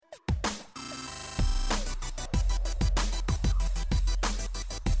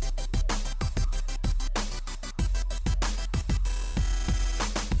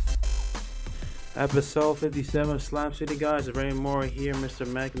Episode 57 of Slam City, guys. Ray Moore here, Mr.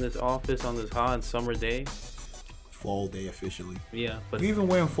 Mac in this office on this hot and summer day. Fall day officially. Yeah, but you're even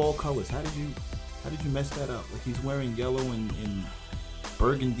wearing fall colors. How did you mess that up? Like, he's wearing yellow and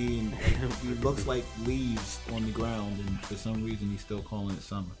burgundy, and he looks like leaves on the ground, and for some reason he's still calling it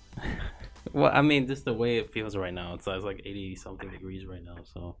summer. Well, I mean, just the way it feels right now. It's like 80 something degrees right now.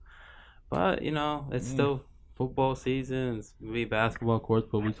 So, but it's still football season. It's really basketball, of course,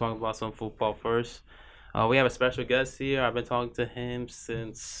 but we talk about some football first. We have a special guest here. I've been talking to him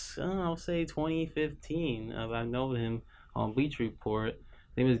since, I'll say 2015. I've known him on Bleach Report.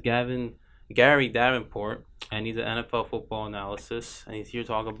 His name is Gary Davenport, and he's an NFL football analysis. And he's here to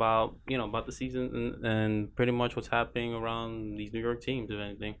talk about, about the season and pretty much what's happening around these New York teams, if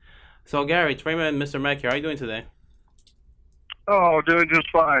anything. So, Gary, it's Raymond and Mr. Mack here. How are you doing today? Oh, doing just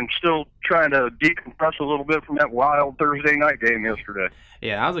fine. Still trying to decompress a little bit from that wild Thursday night game yesterday.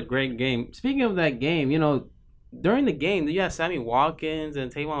 Yeah, that was a great game. Speaking of that game, during the game, you had Sammy Watkins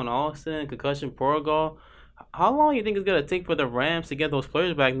and Tavon Austin, concussion protocol. How long do you think it's going to take for the Rams to get those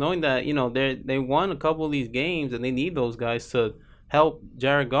players back, knowing that, they won a couple of these games and they need those guys to help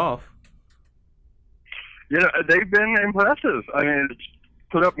Jared Goff? They've been impressive. I mean, it's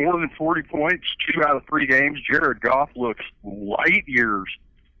put up more than 40 points 2 out of 3 games. Jared Goff looks light years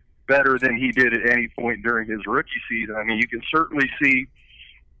better than he did at any point during his rookie season. I mean, you can certainly see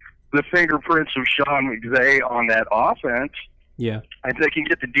the fingerprints of Sean McVay on that offense. Yeah. I think he can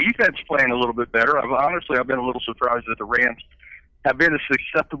get the defense playing a little bit better. I've been a little surprised that the Rams have been as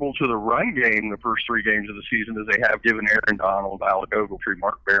susceptible to the run game the first 3 games of the season as they have, given Aaron Donald, Alec Ogletree,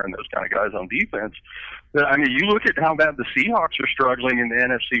 Mark Barron, those kind of guys on defense. But, I mean, you look at how bad the Seahawks are struggling in the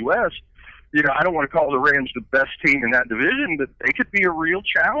NFC West. I don't want to call the Rams the best team in that division, but they could be a real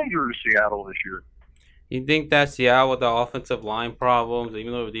challenger to Seattle this year. You think that Seattle with the offensive line problems,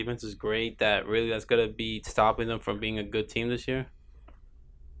 even though the defense is great, that's going to be stopping them from being a good team this year?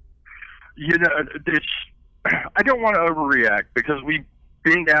 I don't want to overreact because we've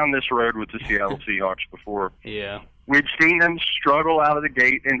been down this road with the Seattle Seahawks before. Yeah. We've seen them struggle out of the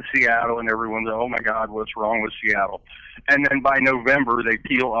gate in Seattle, and everyone's, oh, my God, what's wrong with Seattle? And then by November, they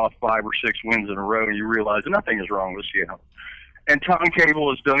peel off 5 or 6 wins in a row, and you realize nothing is wrong with Seattle. And Tom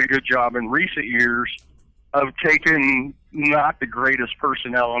Cable has done a good job in recent years of taking not the greatest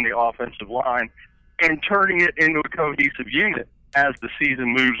personnel on the offensive line and turning it into a cohesive unit as the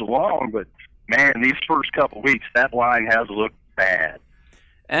season moves along. But, man, these first couple weeks, that line has looked bad.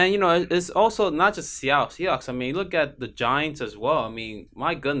 And, it's also not just Seattle Seahawks. I mean, look at the Giants as well. I mean,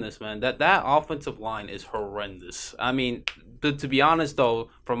 my goodness, man, that offensive line is horrendous. I mean, to be honest, though,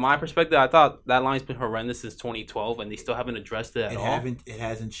 from my perspective, I thought that line's been horrendous since 2012, and they still haven't addressed it at all. It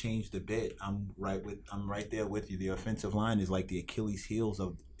hasn't changed a bit. I'm right there with you. The offensive line is like the Achilles heel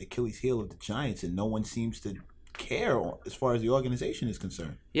of the Giants, and no one seems to care as far as the organization is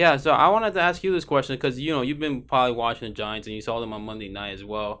concerned. Yeah, so I wanted to ask you this question because you've been probably watching the Giants and you saw them on Monday night as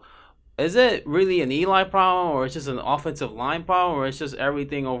well. Is it really an Eli problem, or it's just an offensive line problem, or it's just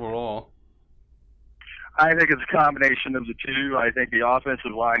everything overall? I think it's a combination of the two. I think the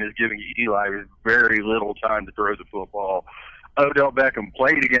offensive line is giving Eli very little time to throw the football. Odell Beckham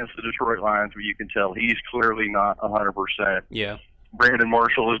played against the Detroit Lions, but you can tell he's clearly not 100%. Yeah. Brandon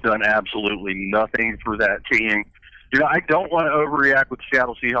Marshall has done absolutely nothing for that team. I don't want to overreact with the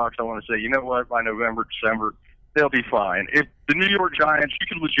Seattle Seahawks. I want to say, you know what, by November, December, they'll be fine. If the New York Giants, you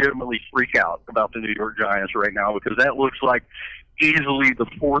can legitimately freak out about the New York Giants right now because that looks like easily the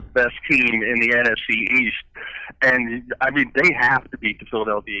 4th best team in the NFC East. And, I mean, they have to beat the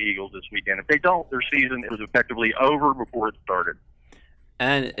Philadelphia Eagles this weekend. If they don't, their season is effectively over before it started.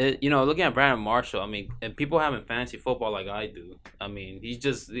 And, looking at Brandon Marshall, I mean, and people having fantasy football like I do, I mean,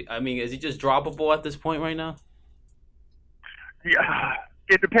 is he just droppable at this point right now? Yeah,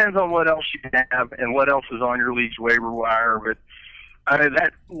 it depends on what else you have and what else is on your league's waiver wire. But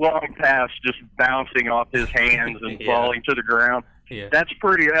that long pass just bouncing off his hands and falling to the ground, that's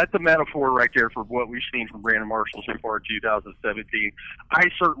a metaphor right there for what we've seen from Brandon Marshall so far in 2017. I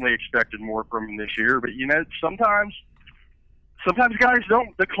certainly expected more from him this year, but, sometimes guys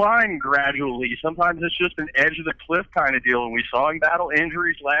don't decline gradually. Sometimes it's just an edge of the cliff kind of deal. And we saw him battle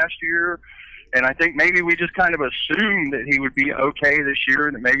injuries last year. And I think maybe we just kind of assumed that he would be okay this year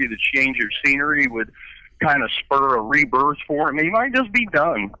and that maybe the change of scenery would kind of spur a rebirth for him. He might just be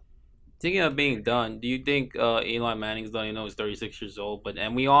done. Thinking of being done, do you think Eli Manning's done? He's 36 years old,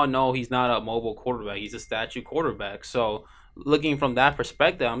 and we all know he's not a mobile quarterback. He's a statue quarterback. So looking from that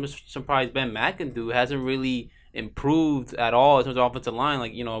perspective, I'm just surprised Ben McAdoo hasn't really improved at all in terms of offensive line,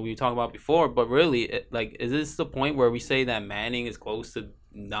 we were talking about before. But really, is this the point where we say that Manning is close to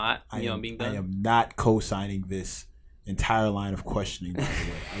not being done? I am not co-signing this entire line of questioning, by the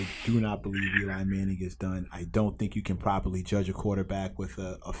way. I do not believe Eli Manning is done. I don't think you can properly judge a quarterback with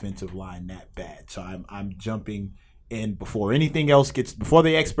an offensive line that bad. So I'm jumping in before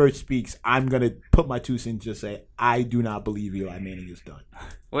the expert speaks. I'm gonna put my 2 cents and just say I do not believe Eli Manning is done.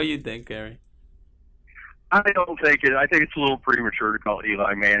 What do you think, Gary? I don't think it. I think it's a little premature to call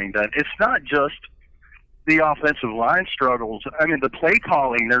Eli Manning done. It's not just the offensive line struggles. I mean, the play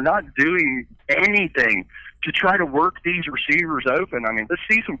calling, they're not doing anything to try to work these receivers open. I mean, let's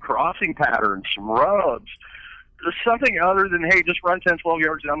see some crossing patterns, some rubs, something other than, hey, just run 10, 12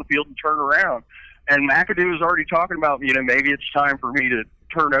 yards down the field and turn around. And McAdoo was already talking about, maybe it's time for me to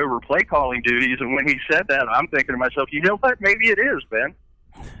turn over play calling duties. And when he said that, I'm thinking to myself, you know what? Maybe it is, Ben.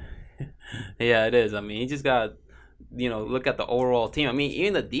 Yeah, it is. I mean, he just got, look at the overall team. I mean,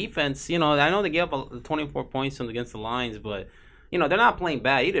 even the defense, I know they gave up 24 points against the Lions, but, they're not playing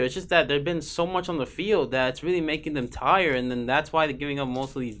bad either. It's just that there's been so much on the field that it's really making them tired, and then that's why they're giving up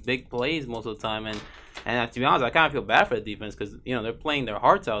most of these big plays most of the time. And to be honest, I kind of feel bad for the defense because, they're playing their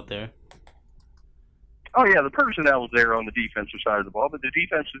hearts out there. Oh, yeah, the personnel is there on the defensive side of the ball, but the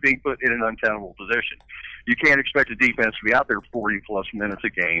defense is being put in an untenable position. You can't expect a defense to be out there 40-plus minutes a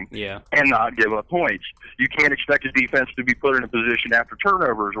game and not give up points. You can't expect a defense to be put in a position after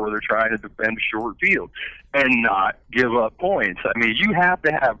turnovers where they're trying to defend a short field and not give up points. I mean, you have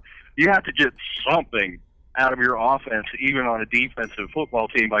to get something out of your offense, even on a defensive football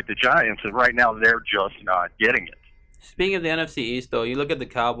team like the Giants, and right now they're just not getting it. Speaking of the NFC East, though, you look at the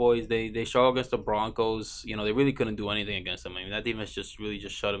Cowboys. They struggled against the Broncos. They really couldn't do anything against them. I mean, that defense just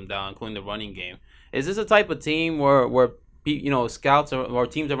shut them down, including the running game. Is this a type of team where scouts or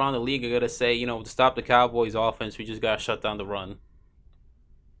teams around the league are gonna say, to stop the Cowboys' offense, we just gotta shut down the run?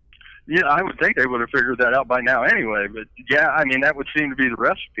 Yeah, I would think they would have figured that out by now anyway. But yeah, I mean, that would seem to be the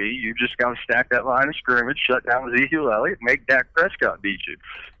recipe. You just got to stack that line of scrimmage, shut down Ezekiel Elliott, make Dak Prescott beat you.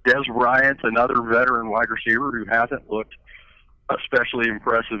 Des Bryant's another veteran wide receiver who hasn't looked especially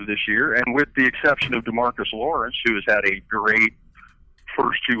impressive this year. And with the exception of DeMarcus Lawrence, who has had a great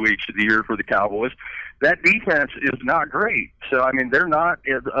first 2 weeks of the year for the Cowboys, that defense is not great. So, I mean, they're not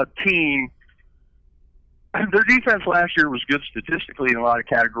a team. Their defense last year was good statistically in a lot of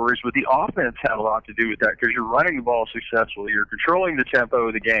categories, but the offense had a lot to do with that because you're running the ball successfully. You're controlling the tempo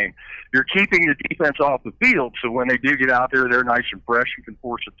of the game. You're keeping the defense off the field, so when they do get out there, they're nice and fresh and can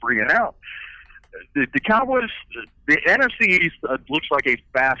force a 3 and out. The Cowboys, the NFC East looks like a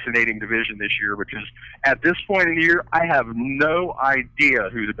fascinating division this year because at this point in the year, I have no idea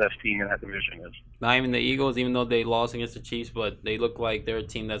who the best team in that division is. Not even the Eagles, even though they lost against the Chiefs, but they look like they're a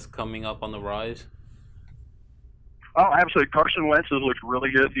team that's coming up on the rise. Oh, absolutely. Carson Wentz has looked really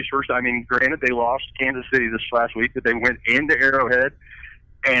good these first. I mean, granted, they lost Kansas City this last week, but they went into Arrowhead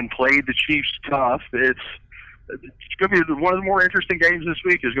and played the Chiefs tough. It's going to be one of the more interesting games this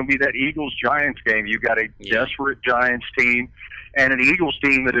week. Is going to be that Eagles-Giants game. You've got a desperate Giants team and an Eagles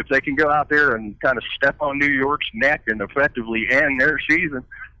team that if they can go out there and kind of step on New York's neck and effectively end their season,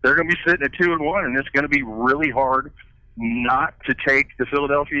 they're going to be sitting at 2-1, and it's going to be really hard not to take the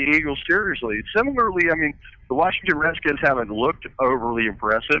Philadelphia Eagles seriously. Similarly, I mean, the Washington Redskins haven't looked overly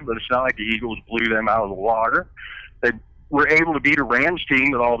impressive, but it's not like the Eagles blew them out of the water. They were able to beat a Rams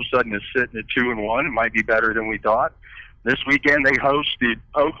team that all of a sudden is sitting at 2-1. It might be better than we thought. This weekend they host the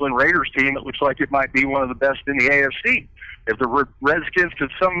Oakland Raiders team. It looks like it might be one of the best in the AFC. If the Redskins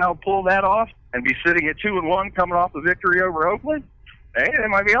could somehow pull that off and be sitting at 2-1 coming off the victory over Oakland, hey, they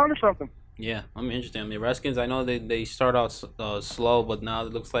might be onto something. Yeah, I'm interested. I mean, Redskins, I know they start out slow, but now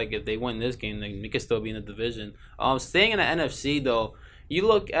it looks like if they win this game, they could still be in the division. Staying in the NFC, though, you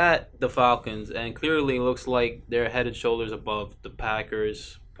look at the Falcons, and clearly it looks like they're head and shoulders above the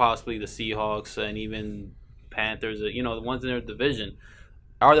Packers, possibly the Seahawks, and even Panthers, the ones in their division.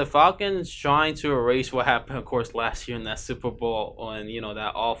 Are the Falcons trying to erase what happened, of course, last year in that Super Bowl and,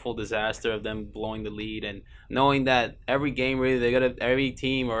 that awful disaster of them blowing the lead and knowing that every game, really, every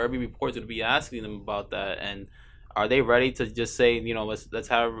team or every report's going to be asking them about that? And are they ready to just say, let's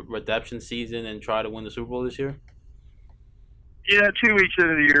have a redemption season and try to win the Super Bowl this year? Yeah, 2 weeks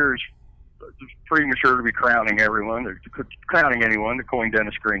into the year is premature to be crowning anyone, to coin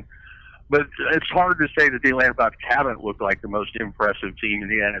Dennis Green. But it's hard to say that the Atlanta Falcons haven't looked like the most impressive team in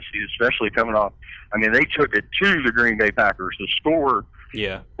the NFC, especially coming off. I mean, they took it to the Green Bay Packers. The score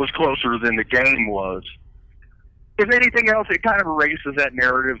was closer than the game was. If anything else, it kind of erases that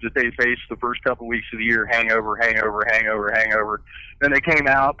narrative that they faced the first couple weeks of the year, hangover. Then they came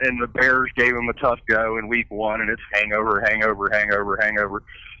out, and the Bears gave them a tough go in week 1, and it's hangover.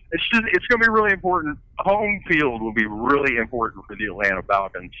 it's going to be really important. Home field will be really important for the Atlanta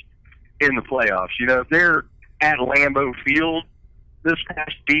Falcons in the playoffs. You know, if they're at Lambeau Field this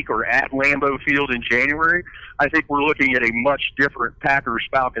past week or at Lambeau Field in January, I think we're looking at a much different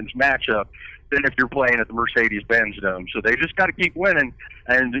Packers-Falcons matchup than if you're playing at the Mercedes-Benz Dome. So they just got to keep winning.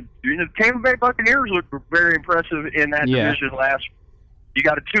 And the Tampa Bay Buccaneers looked very impressive in that division last. You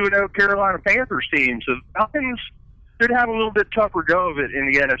got a 2-0 Carolina Panthers team. So the Falcons should have a little bit tougher go of it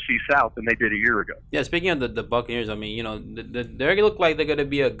in the NFC South than they did a year ago. Yeah, speaking of the Buccaneers, I mean, you know, they look like they're going to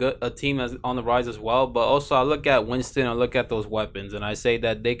be a team on the rise as well. But also, I look at Winston, I look at those weapons, and I say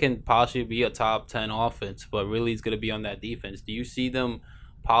that they can possibly be a top 10 offense, but really it's going to be on that defense. Do you see them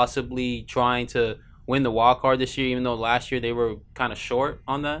possibly trying to win the wild card this year, even though last year they were kind of short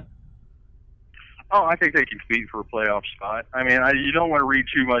on that? Oh, I think they can compete for a playoff spot. I mean, you don't want to read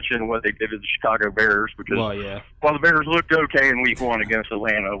too much into what they did to the Chicago Bears because while the Bears looked okay in Week 1 against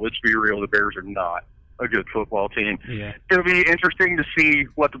Atlanta, let's be real, the Bears are not a good football team. Yeah. It'll be interesting to see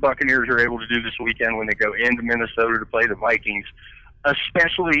what the Buccaneers are able to do this weekend when they go into Minnesota to play the Vikings,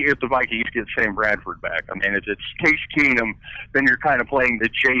 especially if the Vikings get Sam Bradford back. I mean, if it's Case Keenum, then you're kind of playing the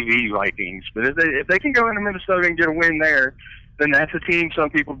JV Vikings. But if they can go into Minnesota and get a win there, then that's a team some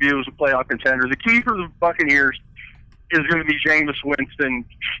people view as a playoff contender. The key for the Buccaneers is going to be Jameis Winston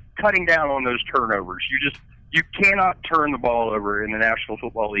cutting down on those turnovers. You cannot turn the ball over in the National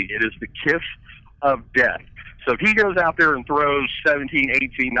Football League. It is the kiss of death. So if he goes out there and throws 17,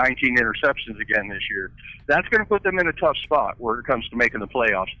 18, 19 interceptions again this year, that's going to put them in a tough spot where it comes to making the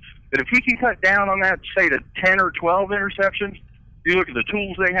playoffs. But if he can cut down on that, say to 10 or 12 interceptions, you look at the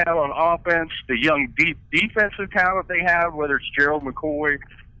tools they have on offense, the young deep defensive talent they have, whether it's Gerald McCoy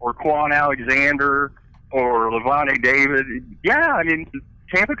or Quan Alexander or Levante David. Yeah, I mean,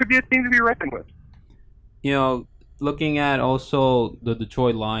 Tampa could be a team to be reckoned with. You know, looking at also the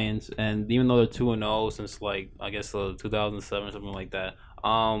Detroit Lions, and even though they're 2-0 since, like, I guess 2007 or something like that,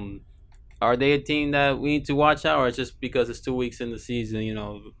 are they a team that we need to watch out, or it's just because it's 2 weeks in the season, you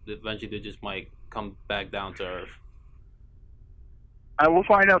know, eventually they just might come back down to earth? I will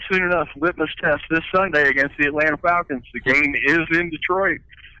find out soon enough. Litmus test this Sunday against the Atlanta Falcons. The game is in Detroit.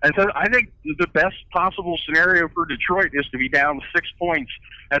 And so I think the best possible scenario for Detroit is to be down 6 points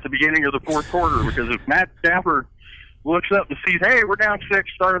at the beginning of the fourth quarter, because if Matt Stafford looks up and sees, hey, we're down 6,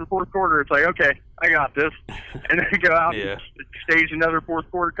 start of the fourth quarter, it's like, okay, I got this. And then go out and stage another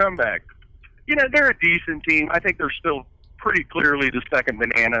fourth quarter comeback. You know, they're a decent team. I think they're still pretty clearly the second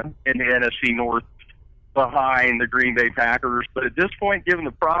banana in the NFC North behind the Green Bay Packers. But at this point, given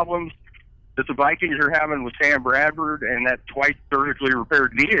the problems that the Vikings are having with Sam Bradford and that twice surgically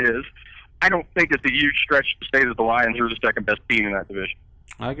repaired knee is, I don't think it's a huge stretch to say that the Lions are the second best team in that division.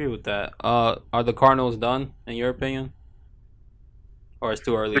 I agree with that. Are the Cardinals done, in your opinion? Or it's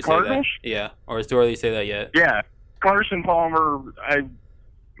too early to say that? Yeah, or it's too early to say that yet? Yeah. Carson Palmer,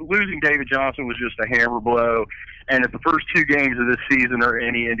 losing David Johnson was just a hammer blow. And if the first 2 games of this season are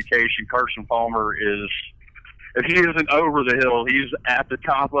any indication, Carson Palmer is, if he isn't over the hill, he's at the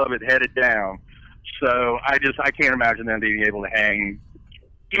top of it, headed down. So I can't imagine them being able to hang,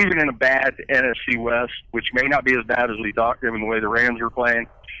 even in a bad NFC West, which may not be as bad as we thought given the way the Rams are playing.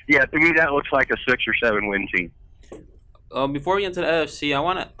 Yeah, to me that looks like a 6 or 7 win team. Before we get into the AFC,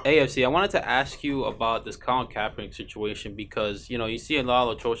 I wanted to ask you about this Colin Kaepernick situation, because, you know, you see a lot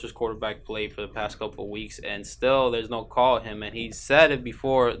of atrocious quarterback play for the past couple of weeks, and still there's no call on him, and he said it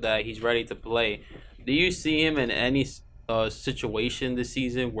before that he's ready to play. Do you see him in any situation this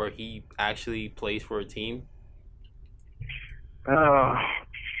season where he actually plays for a team?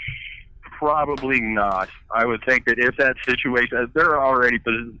 Probably not. I would think that if that situation, there are already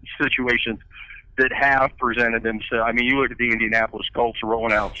situations that have presented themselves. I mean, you look at the Indianapolis Colts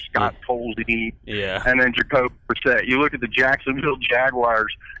rolling out Scott Tolzien, and then Jacoby Brissett. You look at the Jacksonville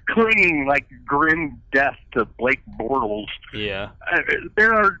Jaguars clinging like grim death to Blake Bortles. Yeah,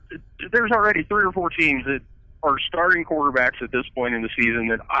 there's already 3 or 4 teams that are starting quarterbacks at this point in the season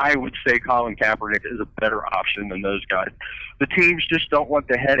that I would say Colin Kaepernick is a better option than those guys. The teams just don't want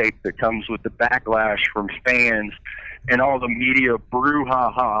the headache that comes with the backlash from fans and all the media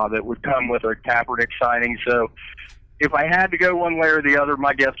brouhaha that would come with a Kaepernick signing. So if I had to go one way or the other,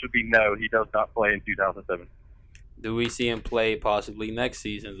 my guess would be no, he does not play in 2007. Do we see him play possibly next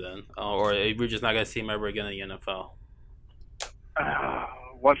season then? Or we're just not going to see him ever again in the NFL?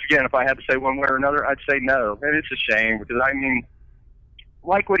 Once again, if I had to say one way or another, I'd say no. And it's a shame because, I mean,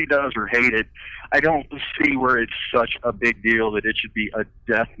 like what he does or hate it, I don't see where it's such a big deal that it should be a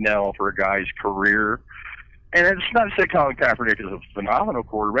death knell for a guy's career. And it's not to say Colin Kaepernick is a phenomenal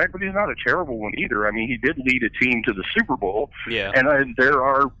quarterback, but he's not a terrible one either. I mean, he did lead a team to the Super Bowl. Yeah. And there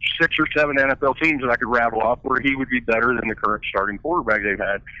are 6 or 7 NFL teams that I could rattle off where he would be better than the current starting quarterback they've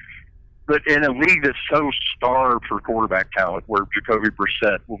had. But in a league that's so starved for quarterback talent, where Jacoby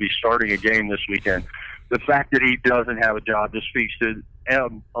Brissett will be starting a game this weekend, the fact that he doesn't have a job just speaks to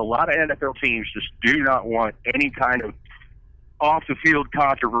a lot of NFL teams just do not want any kind of off-the-field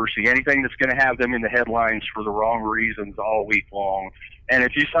controversy, anything that's going to have them in the headlines for the wrong reasons all week long. And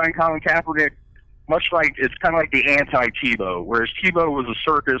if you sign Colin Kaepernick, much like it's kind of like the anti-Tebow, whereas Tebow was a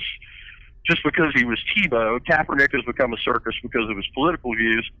circus just because he was Tebow, Kaepernick has become a circus because of his political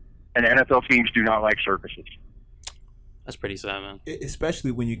views, and NFL teams do not like circuses. That's pretty sad, man. Especially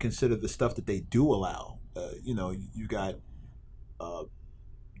when you consider the stuff that they do allow. You got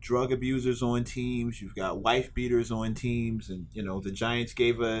drug abusers on teams, you've got wife beaters on teams, and the Giants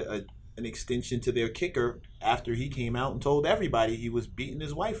gave an extension to their kicker after he came out and told everybody he was beating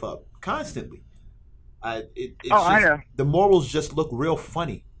his wife up constantly. I know. The morals just look real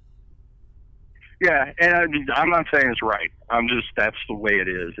funny. Yeah, and I'm not saying it's right. That's the way it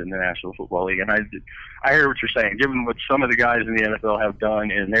is in the National Football League. And I hear what you're saying. Given what some of the guys in the NFL have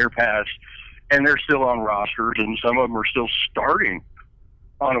done in their past, and they're still on rosters, and some of them are still starting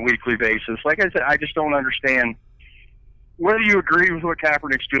on a weekly basis. Like I said, I just don't understand whether you agree with what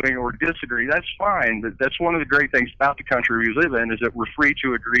Kaepernick's doing or disagree. That's fine. That's one of the great things about the country we live in, is that we're free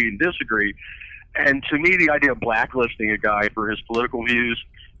to agree and disagree. And to me, the idea of blacklisting a guy for his political views,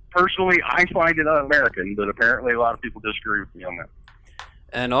 personally, I find it un-American, but apparently a lot of people disagree with me on that.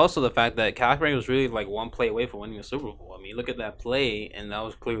 And also the fact that Kaepernick was really like one play away from winning a Super Bowl. I mean, look at that play, and that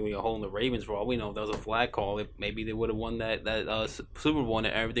was clearly a hole in the Ravens. For all we know, if that was a flag call, maybe they would have won that Super Bowl, and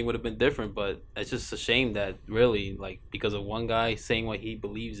everything would have been different. But it's just a shame that really, like, because of one guy saying what he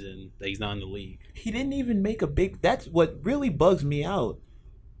believes in, that he's not in the league. He didn't even make a big. That's what really bugs me out.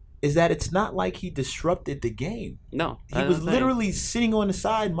 Is that it's not like he disrupted the game. No. He was literally sitting on the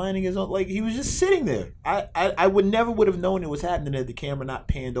side minding his own. Like, he was just sitting there. I would have known it was happening had the camera not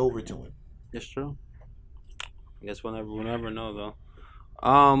panned over to him. It's true. I guess we'll never know,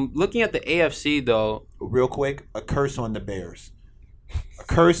 though. Looking at the AFC, though. Real quick, a curse on the Bears. A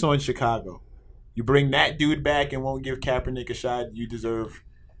curse on Chicago. You bring that dude back and won't give Kaepernick a shot, you deserve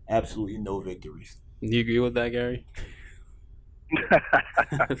absolutely no victories. Do you agree with that, Gary?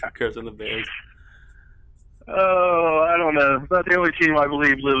 Curse on the Bears. Oh, I don't know. About the only team I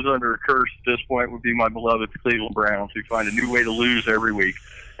believe lives under a curse at this point would be my beloved Cleveland Browns, who find a new way to lose every week.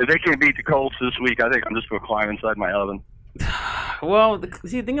 If they can't beat the Colts this week, I think I'm just going to climb inside my oven. Well, the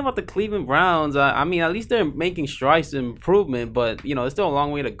thing about the Cleveland Browns, I mean, at least they're making strides in improvement, but, there's still a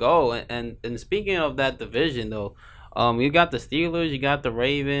long way to go. And speaking of that division, though, you got the Steelers, you got the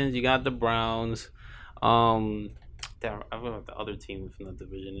Ravens, you got the Browns. I don't know what the other team from that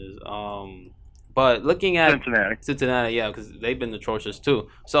division is. But looking at Cincinnati, yeah, because they've been atrocious too.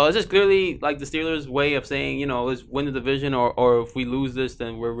 So it's just clearly like the Steelers' way of saying, is win the division, or if we lose this,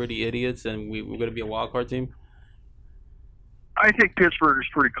 then we're really idiots and we're going to be a wild card team. I think Pittsburgh is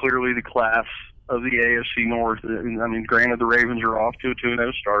pretty clearly the class of the AFC North. I mean, granted, the Ravens are off to a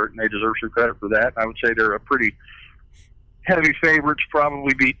 2-0 start, and they deserve some credit for that. I would say they're a pretty heavy favorite to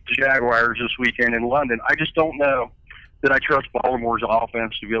probably beat the Jaguars this weekend in London. I just don't know that I trust Baltimore's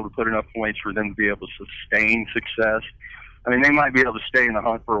offense to be able to put enough points for them to be able to sustain success. I mean, they might be able to stay in the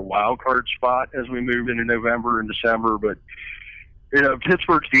hunt for a wild card spot as we move into November and December, but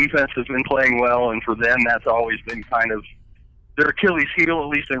Pittsburgh's defense has been playing well, and for them, that's always been kind of their Achilles heel, at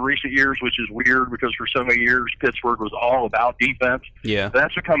least in recent years, which is weird because for so many years, Pittsburgh was all about defense. Yeah. But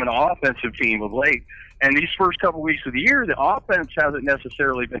that's become an offensive team of late. And these first couple weeks of the year, the offense hasn't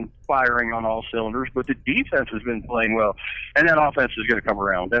necessarily been firing on all cylinders, but the defense has been playing well. And that offense is going to come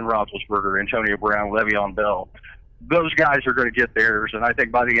around. Ben Roethlisberger, Antonio Brown, Le'Veon Bell. Those guys are going to get theirs. And I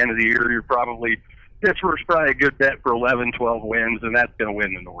think by the end of the year, Pittsburgh's probably a good bet for 11, 12 wins, and that's going to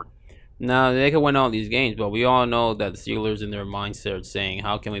win the North. Now, they can win all these games, but we all know that the Steelers in their mindset are saying,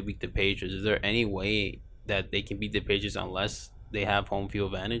 how can we beat the Patriots? Is there any way that they can beat the Patriots unless they have home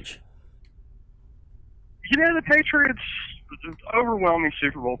field advantage? The Patriots, overwhelming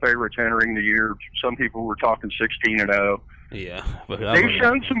Super Bowl favorites entering the year. Some people were talking 16-0. Yeah. They've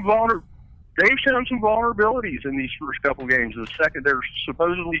shown some vulnerabilities in these first couple games. Their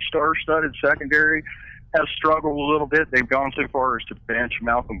supposedly star-studded secondary has struggled a little bit. They've gone so far as to bench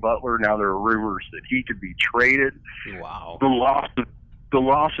Malcolm Butler. Now there are rumors that he could be traded. Wow. The loss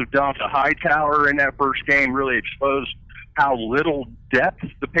of Donta Hightower in that first game really exposed how little depth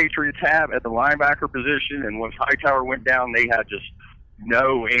the Patriots have at the linebacker position. And once Hightower went down, they had just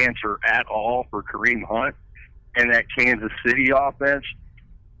no answer at all for Kareem Hunt. and that Kansas City offense.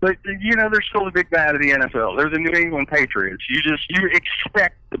 But, they're still the big bad of the NFL. They're the New England Patriots. You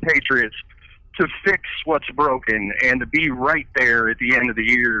expect the Patriots to fix what's broken and to be right there at the end of the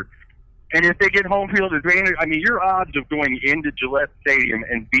year. And if they get home field advantage, your odds of going into Gillette Stadium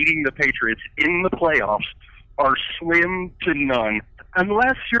and beating the Patriots in the playoffs are slim to none,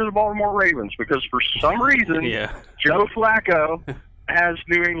 unless you're the Baltimore Ravens, because for some reason, Joe Flacco has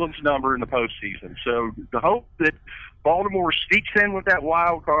New England's number in the postseason. So the hope that Baltimore sneaks in with that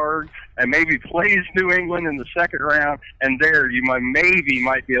wild card and maybe plays New England in the second round, and there you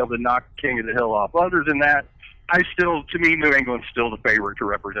might be able to knock King of the Hill off. Other than that, to me, New England's still the favorite to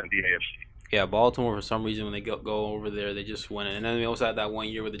represent the AFC. Yeah, Baltimore, for some reason, when they go over there, they just win it. And then we also had that one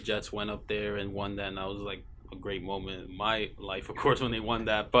year where the Jets went up there and won that, and that was like a great moment in my life, of course, when they won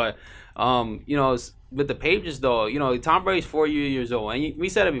that. But, with the Patriots, though, Tom Brady's 4 years old. And we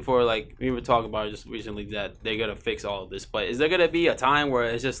said it before, like, we were talking about it just recently, that they're going to fix all of this. But is there going to be a time where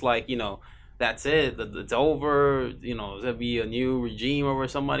it's just like, that's it, it's over, is there going to be a new regime over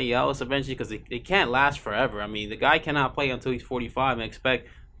somebody else eventually? Because it can't last forever. I mean, the guy cannot play until he's 45 and expect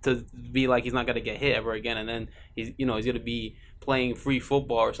to be like he's not going to get hit ever again. And then he's going to be playing free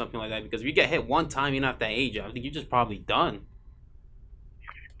football or something like that. Because if you get hit one time, you're not that age. I think you're just probably done.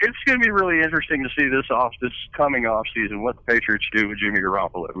 It's going to be really interesting to see this coming off season what the Patriots do with Jimmy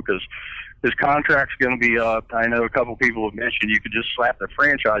Garoppolo, because his contract's going to be up. I know a couple people have mentioned you could just slap the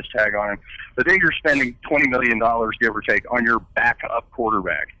franchise tag on him, but then you're spending $20 million, give or take, on your backup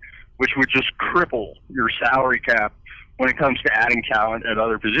quarterback, which would just cripple your salary cap when it comes to adding talent at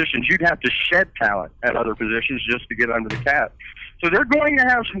other positions. You'd have to shed talent at other positions just to get under the cap. So they're going to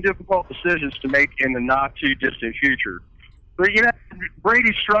have some difficult decisions to make in the not-too-distant future. But,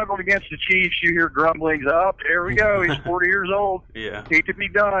 Brady struggled against the Chiefs. You hear grumblings, there we go, he's 40 years old. Yeah. Hate to be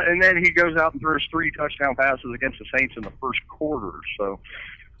done. And then he goes out and throws 3 touchdown passes against the Saints in the first quarter. So,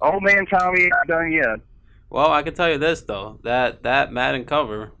 old man Tommy ain't done yet. Well, I can tell you this, though, that Madden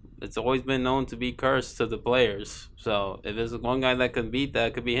cover, it's always been known to be cursed to the players. So, if there's one guy that can beat that,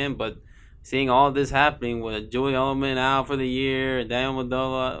 it could be him. But seeing all this happening with Julie Edelman out for the year, and Daniel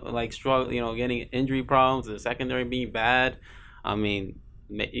Mendola, struggling, getting injury problems, and the secondary being bad, I mean,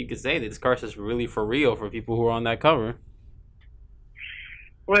 you could say that this curse is really for real for people who are on that cover.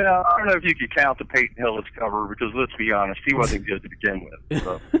 Well, I don't know if you could count the Peyton Hillis cover, because let's be honest, he wasn't good to begin with.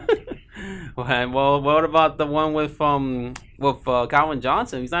 So. Well, what about the one with Calvin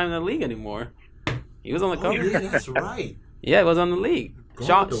Johnson? He's not even in the league anymore. He was on the cover. Yeah, that's right. Yeah, he was on the league.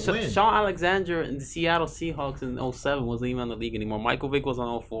 Sean Alexander in the Seattle Seahawks in 2007 wasn't even on the league anymore. Michael Vick was on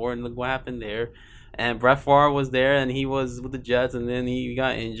 2004, and look what happened there. And Brett Favre was there, and he was with the Jets, and then he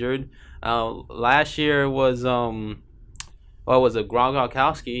got injured. Last year was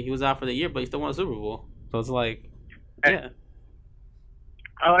Gronkowski. He was out for the year, but he still won a Super Bowl. So it's like, yeah.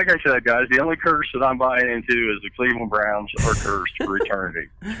 Like I said, guys, the only curse that I'm buying into is the Cleveland Browns are cursed for eternity.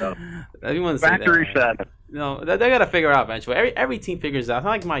 So, factory 7. No, they got to figure out eventually. Every team figures it out. It's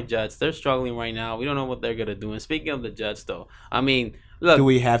not like my Jets. They're struggling right now. We don't know what they're going to do. And speaking of the Jets, though, I mean, look. Do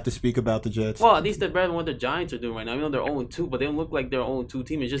we have to speak about the Jets? Well, at least they're better than what the Giants are doing right now. They're 0-2, but they don't look like they're 0-2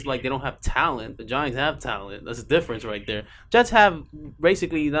 team. It's just like they don't have talent. The Giants have talent. That's the difference right there. Jets have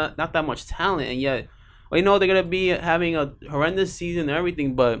basically not that much talent, and yet, they're going to be having a horrendous season and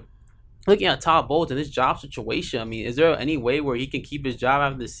everything, but looking at Todd Bowles and his job situation, I mean, is there any way where he can keep his job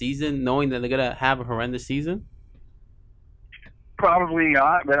after the season knowing that they're going to have a horrendous season? Probably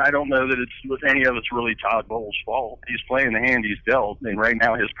not, but I don't know that any of it's really Todd Bowles' fault. He's playing the hand he's dealt, and right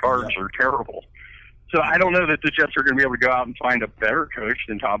now his cards are terrible. So I don't know that the Jets are going to be able to go out and find a better coach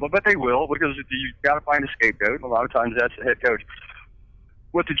than Tomlin, but they will, because you've got to find a scapegoat, and a lot of times that's the head coach.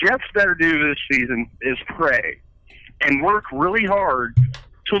 What the Jets better do this season is pray and work really hard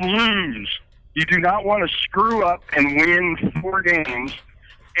to lose. You do not want to screw up and win 4 games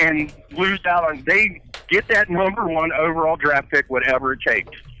and lose out on. They get that number 1 overall draft pick, whatever it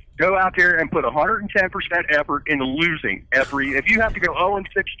takes. Go out there and put 110% effort into losing if you have to go 0-16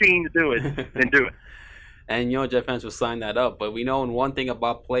 to do it, then do it. And Jet fans will sign that up. But we know one thing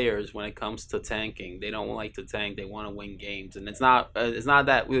about players when it comes to tanking, they don't like to tank. They want to win games, and it's not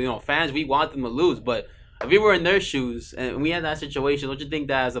that fans, we want them to lose. But if we were in their shoes and we had that situation, don't you think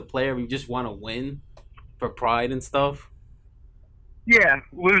that as a player we just want to win for pride and stuff? Yeah,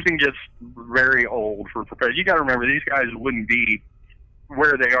 losing gets very old for professionals. You got to remember, these guys wouldn't be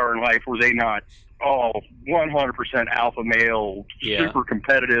where they are in life were they not all 100% alpha male, super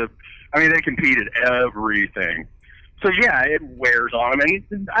competitive. I mean, they compete at everything. So, yeah, it wears on them.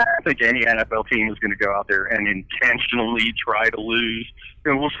 And I don't think any NFL team is going to go out there and intentionally try to lose.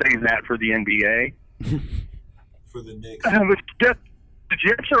 And we'll save that for the NBA. for the Knicks. The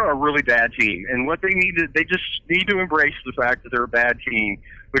Jets are a really bad team, and what they just need to embrace the fact that they're a bad team,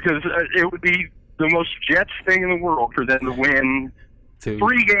 because it would be the most Jets thing in the world for them to win 3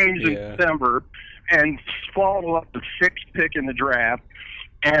 games in December and follow up the 6th pick in the draft,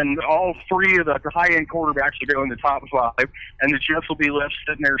 and all 3 of the high-end quarterbacks will go in the top 5, and the Jets will be left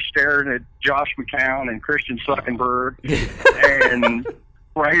sitting there staring at Josh McCown and Christian Suckenberg and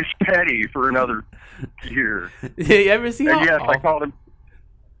Bryce Petty for another year. Yeah, you ever see that? Yes,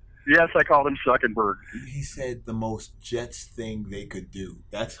 I called him Suckenberg. He said the most Jets thing they could do.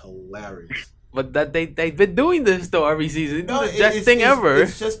 That's hilarious. But that they've been doing this though every season. No, the Jets thing ever.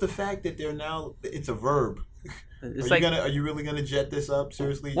 It's just the fact that they're now. It's a verb. Are you really gonna jet this up?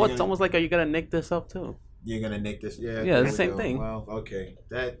 Seriously? Well, it's almost like, are you gonna nick this up too? You're gonna nick this? Yeah. Yeah, it's the same thing. Well, okay.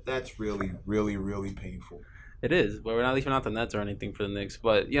 That's really, really, really painful. It is, but at least we're not the Nets or anything for the Knicks.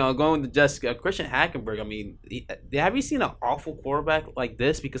 But, going with the Jets, Christian Hackenberg, I mean, have you seen an awful quarterback like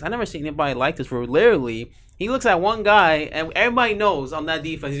this? Because I never seen anybody like this where literally he looks at one guy and everybody knows on that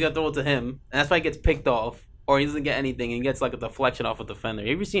defense he's going to throw it to him. And that's why he gets picked off or he doesn't get anything and he gets like a deflection off a defender.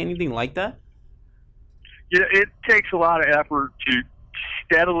 You ever seen anything like that? Yeah, it takes a lot of effort to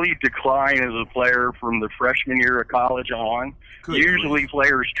steadily decline as a player from the freshman year of college on. Usually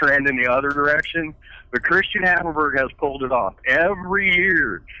players trend in the other direction. But Christian Hackenberg has pulled it off. Every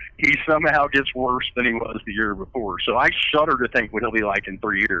year, he somehow gets worse than he was the year before. So I shudder to think what he'll be like in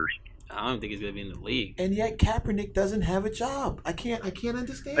 3 years. I don't think he's going to be in the league. And yet Kaepernick doesn't have a job. I can't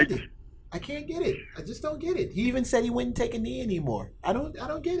understand it. I can't get it. I just don't get it. He even said he wouldn't take a knee anymore. I don't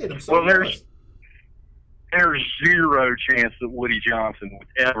get it. I'm so there's zero chance that Woody Johnson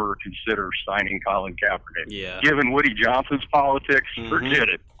would ever consider signing Colin Kaepernick. Yeah. Given Woody Johnson's politics, forget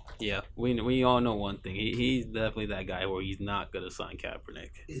it. Yeah, we all know one thing. He's definitely that guy where he's not going to sign Kaepernick.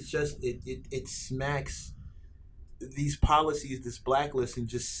 It's just, it smacks, these policies, this blacklisting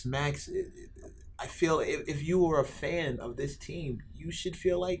just smacks. I feel if you were a fan of this team, you should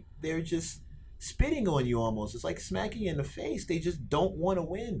feel like they're just spitting on you almost. It's like smacking you in the face. They just don't want to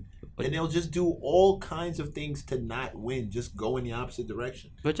win. And they'll just do all kinds of things to not win, just go in the opposite direction.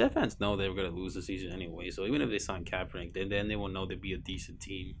 But Jet fans know they were going to lose the season anyway, so even if they sign Kaepernick, then they will know they'd be a decent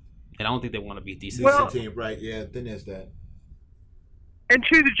team. And I don't think they want to be a decent team, right? Yeah, then there's that. And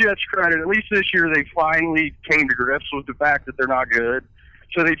to the Jets' credit, at least this year they finally came to grips with the fact that they're not good.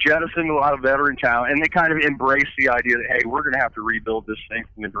 So they jettisoned a lot of veteran talent, and they kind of embraced the idea that, hey, we're going to have to rebuild this thing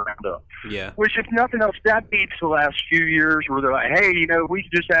from the ground up. Yeah. Which, if nothing else, that beats the last few years where they're like, hey, if we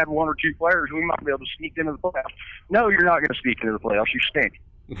could just add 1 or 2 players, we might be able to sneak into the playoffs. No, you're not going to sneak into the playoffs. You stink.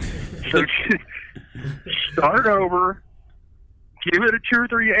 So start over. Give it a 2 or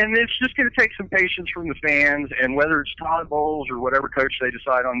 3, and it's just going to take some patience from the fans. And whether it's Todd Bowles or whatever coach they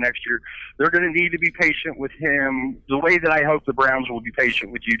decide on next year, they're going to need to be patient with him the way that I hope the Browns will be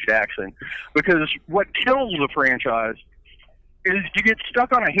patient with Hugh Jackson. Because what kills the franchise is you get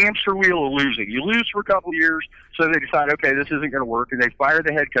stuck on a hamster wheel of losing. You lose for a couple of years, so they decide, okay, this isn't going to work, and they fire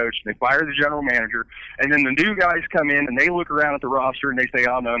the head coach, and they fire the general manager, and then the new guys come in, and they look around at the roster, and they say,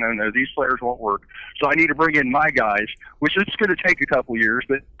 oh, no, these players won't work, so I need to bring in my guys, which is going to take a couple of years,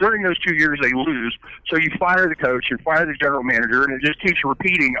 but during those 2 years, they lose, so you fire the coach and fire the general manager, and it just keeps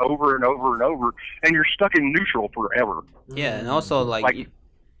repeating over and over and over, and you're stuck in neutral forever. Yeah, and also,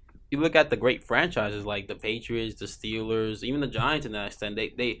 you look at the great franchises like the Patriots, the Steelers, even the Giants in that extent.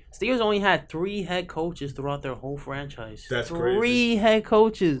 Steelers only had 3 head coaches throughout their whole franchise. That's crazy. 3 head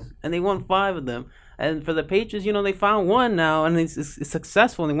coaches, and they won 5 of them. And for the Patriots, they found one now, and it's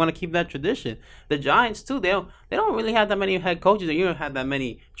successful, and they want to keep that tradition. The Giants too, they don't really have that many head coaches, or you don't have that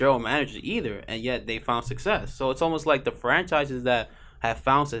many general managers either, and yet they found success. So it's almost like the franchises that have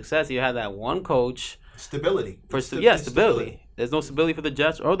found success, you have that one coach. Stability. Stability. There's no stability for the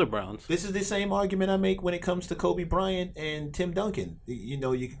Jets or the Browns. This is the same argument I make when it comes to Kobe Bryant and Tim Duncan. You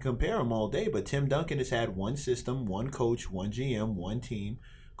can compare them all day, but Tim Duncan has had one system, one coach, one GM, one team.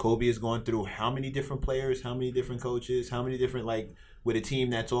 Kobe has gone through how many different players, how many different coaches, how many different, with a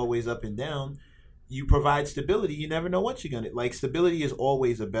team that's always up and down. You provide stability, you never know what you're going to. Stability is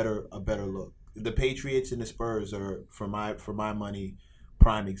always a better look. The Patriots and the Spurs are, for my money,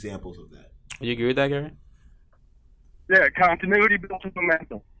 prime examples of that. Do you agree with that, Gary? Yeah, continuity builds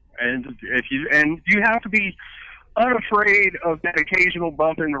momentum, and you have to be unafraid of that occasional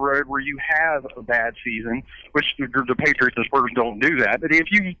bump in the road where you have a bad season, which the Patriots and Spurs don't do that. But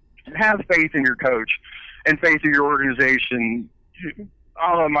if you have faith in your coach and faith in your organization,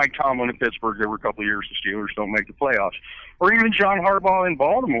 Mike Tomlin in Pittsburgh, there were a couple of years the Steelers don't make the playoffs, or even John Harbaugh in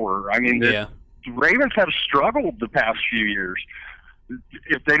Baltimore. I mean, the Ravens have struggled the past few years.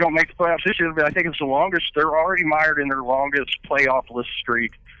 if they don't make the playoffs this year, I think it's the longest. They're already mired in their longest playoff-less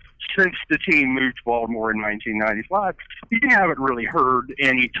streak since the team moved to Baltimore in 1995. You haven't really heard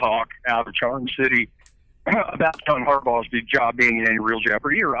any talk out of Charm City about John Harbaugh's job being in any real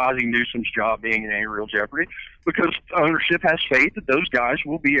jeopardy or Ozzie Newsome's job being in any real jeopardy, because ownership has faith that those guys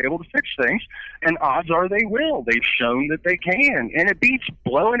will be able to fix things, and odds are they will. They've shown that they can, and it beats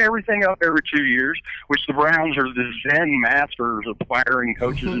blowing everything up every 2 years, which the Browns are the Zen masters of firing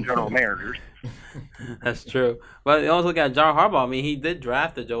coaches and general managers. That's true. But also look at John Harbaugh. I mean, he did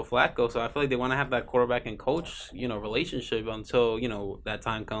draft the Joe Flacco, so I feel like they want to have that quarterback and coach, relationship until, that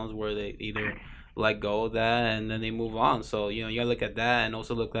time comes where they either let go of that and then they move on. So, you gotta look at that, and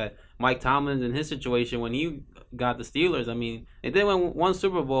also look at Mike Tomlin in his situation when he got the Steelers. I mean, they did win one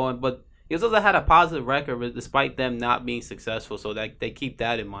Super Bowl, but he also had a positive record despite them not being successful, so that they keep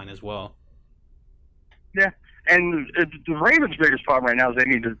that in mind as well. Yeah, and the Ravens' biggest problem right now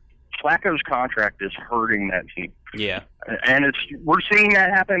is Flacco's contract is hurting that team. Yeah. And we're seeing that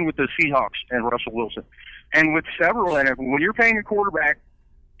happen with the Seahawks and Russell Wilson. And with several, and when you're paying a quarterback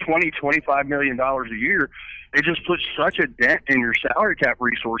 $20-25 million a year, it just puts such a dent in your salary cap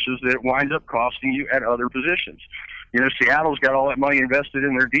resources that it winds up costing you at other positions. Seattle's got all that money invested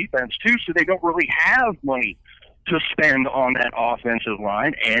in their defense too, so they don't really have money to spend on that offensive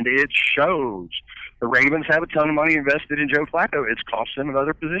line, and it shows. The Ravens have a ton of money invested in Joe Flacco. It's cost them at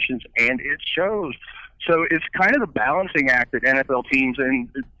other positions, and it shows. So it's kind of the balancing act that NFL teams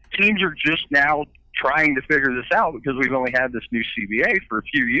are just now trying to figure this out, because we've only had this new CBA for a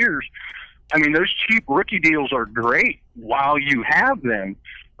few years. I mean, those cheap rookie deals are great while you have them,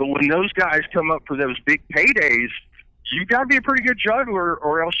 but when those guys come up for those big paydays, you've got to be a pretty good juggler,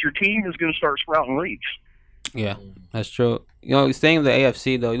 or else your team is going to start sprouting leaks. Yeah, that's true. Staying in the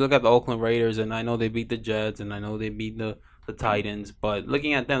AFC, though, you look at the Oakland Raiders, and I know they beat the Jets, and I know they beat the Titans, but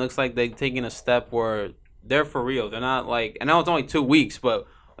looking at them, it looks like they're taking a step where they're for real. They're not like, I know it's only 2 weeks,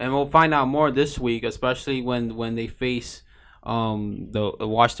 and we'll find out more this week, especially when they face the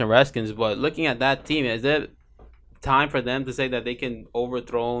Washington Redskins. But looking at that team, is it time for them to say that they can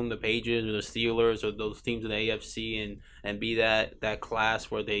overthrow the Patriots or the Steelers or those teams in the AFC and be that class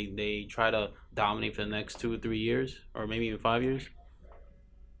where they try to dominate for the next 2 or 3 years, or maybe even 5 years?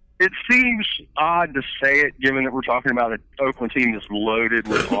 It seems odd to say it, given that we're talking about an Oakland team that's loaded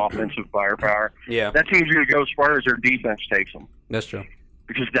with offensive firepower. Yeah. That team's going to go as far as their defense takes them. That's true.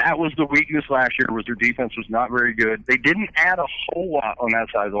 Because that was the weakness last year, was their defense was not very good. They didn't add a whole lot on that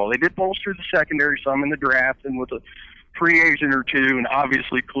side of the ball. They did bolster the secondary some in the draft and with a free agent or two, and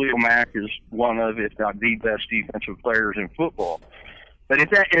obviously Khalil Mack is one of, if not the best defensive players in football. But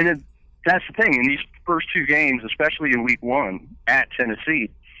that's the thing. In these first 2 games, especially in week 1 at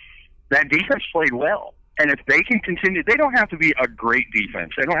Tennessee, that defense played well. And if they can continue, they don't have to be a great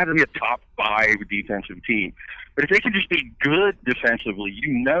defense. They don't have to be a top 5 defensive team. But if they can just be good defensively,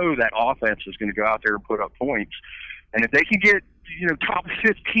 that offense is going to go out there and put up points. And if they can get, top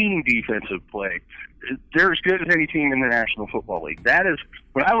 15 defensive play, they're as good as any team in the National Football League. That is,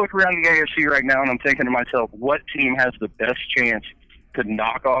 when I look around the AFC right now and I'm thinking to myself, what team has the best chance to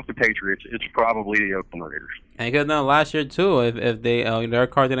knock off the Patriots, it's probably the Oakland Raiders. And because now last year too, if they their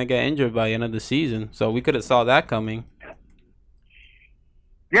car didn't get injured by the end of the season, so we could have saw that coming.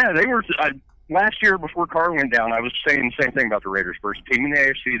 Yeah, they were. Last year before Carr went down, I was saying the same thing about the Raiders. First team in the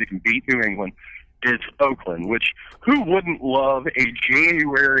AFC that can beat New England is Oakland. Which who wouldn't love a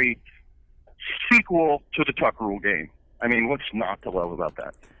January sequel to the Tuck Rule game? I mean, what's not to love about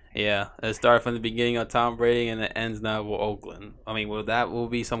that? Yeah, it started from the beginning of Tom Brady and it ends now with Oakland. I mean, that will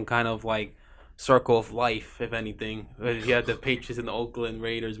be some kind of like circle of life, if anything. If you had the Patriots and the Oakland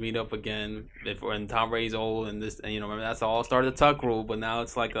Raiders meet up again, when Tom Brady's old and remember that's all started the Tuck Rule, but now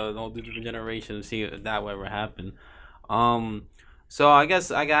it's like a whole different generation to see if that will ever happen. So I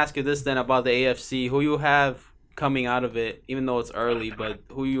guess I can ask you this then about the AFC. Who you have coming out of it, even though it's early, but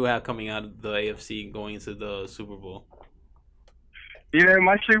who you have coming out of the AFC going into the Super Bowl?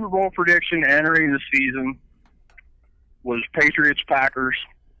 My Super Bowl prediction entering the season was Patriots-Packers.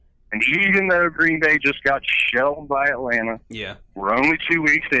 And even though Green Bay just got shelled by Atlanta, we're only 2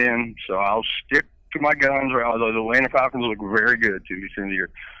 weeks in, so I'll stick to my guns, although the Atlanta Falcons look very good 2 weeks in the year.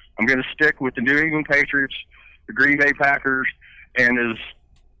 I'm going to stick with the New England Patriots, the Green Bay Packers, and as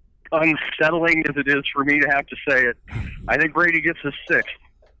unsettling as it is for me to have to say it, I think Brady gets his 6th.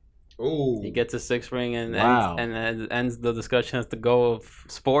 Ooh. He gets a 6th ring and ends the discussion as the goal of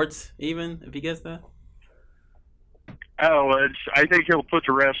sports, even if he gets that. Oh, I think he'll put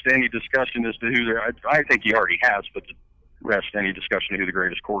to rest any discussion as to I think he already has put to rest any discussion of who the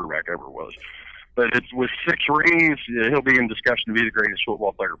greatest quarterback ever was. But it's with 6 rings, he'll be in discussion to be the greatest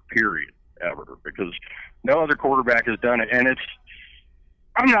football player, period, ever, because no other quarterback has done it. And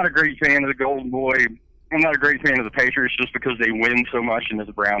I'm not a great fan of the Golden Boy. I'm not a great fan of the Patriots just because they win so much, and as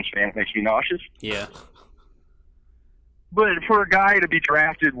a Browns fan, it makes me nauseous. Yeah. But for a guy to be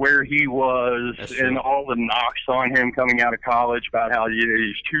drafted where he was, and all the knocks on him coming out of college about how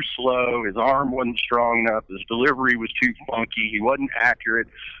he's too slow, his arm wasn't strong enough, his delivery was too funky, he wasn't accurate,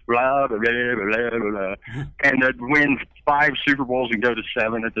 blah, blah, blah, blah, blah, blah. And to win 5 Super Bowls and go to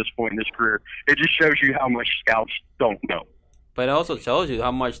 7 at this point in his career, it just shows you how much scouts don't know. But it also tells you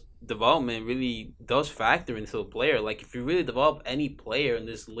how much development really does factor into a player. Like, if you really develop any player in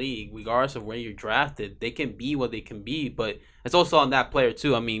this league, regardless of where you're drafted, they can be what they can be. But it's also on that player,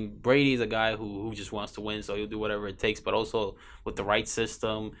 too. I mean, Brady's a guy who just wants to win, so he'll do whatever it takes. But also with the right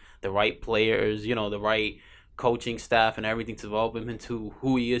system, the right players, the right coaching staff and everything to develop him into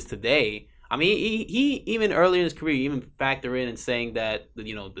who he is today. I mean, he even early in his career, he even factor in and saying that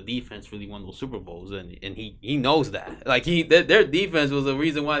the defense really won those Super Bowls, and he knows that. Like, their defense was the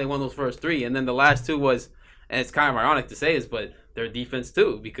reason why they won those first 3, and then the last 2 was, and it's kind of ironic to say this, but their defense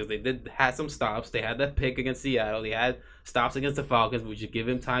too, because they had some stops. They had that pick against Seattle. They had stops against the Falcons, which would give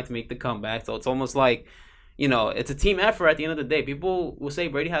him time to make the comeback. So it's almost like, it's a team effort at the end of the day. People will say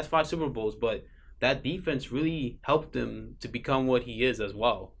Brady has 5 Super Bowls, but that defense really helped him to become what he is as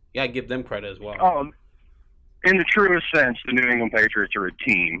well. Yeah, give them credit as well. In the truest sense, the New England Patriots are a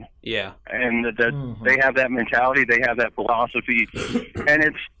team. Yeah. And that they have that mentality, they have that philosophy, and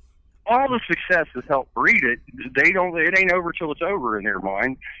it's all the success has helped breed it. It ain't over till it's over in their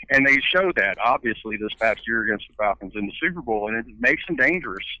mind, and they showed that obviously this past year against the Falcons in the Super Bowl, and it makes them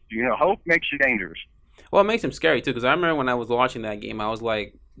dangerous. Hope makes you dangerous. Well, it makes him scary too, because I remember when I was watching that game, I was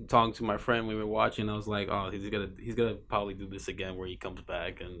like talking to my friend we were watching. I was like, oh, he's gonna probably do this again, where he comes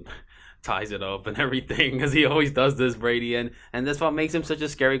back and ties it up and everything, because he always does this, Brady, and that's what makes him such a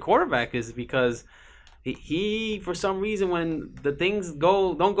scary quarterback, is because he for some reason, when the things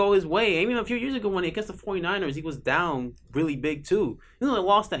don't go his way, even a few years ago when against the 49ers, he was down really big too. He only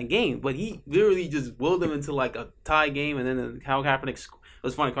lost that game, but he literally just willed them into like a tie game, and then Colin Kaepernick. It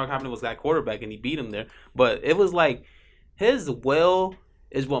was funny, Colin Kaepernick was that quarterback and he beat him there, but it was like his will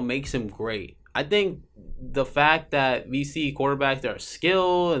is what makes him great. I think the fact that we see quarterbacks that are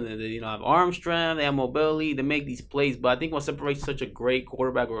skilled and they have arm strength, they have mobility, they make these plays, but I think what separates such a great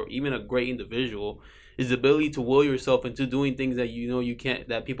quarterback or even a great individual is the ability to will yourself into doing things that you can't,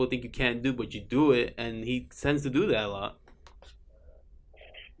 that people think you can't do, but you do it, and he tends to do that a lot.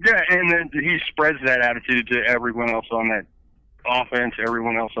 Yeah, and then he spreads that attitude to everyone else on that offense,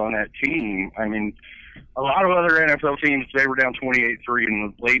 everyone else on that team. I mean, a lot of other NFL teams, if they were down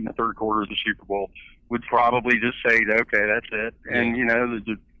 28-3 late in the third quarter of the Super Bowl, would probably just say, okay, that's it. And,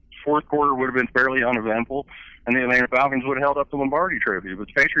 the fourth quarter would have been fairly uneventful, and the Atlanta Falcons would have held up the Lombardi Trophy. But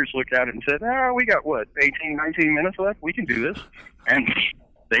the Patriots looked at it and said, we got, 18, 19 minutes left? We can do this. And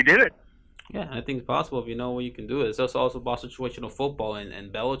they did it. Yeah, I think it's possible if you know what you can do. It's also about situational football,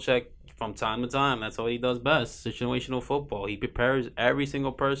 and Belichick, from time to time, that's all he does best. Situational football. He prepares every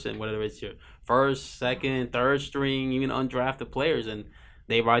single person, whether it's your first, second, third string, even undrafted players, and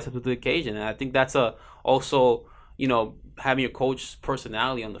they rise up to the occasion. And I think that's also having your coach's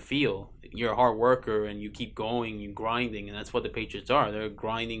personality on the field. You're a hard worker, and you keep going, you're grinding, and that's what the Patriots are. They're a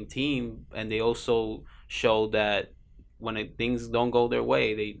grinding team, and they also show that when things don't go their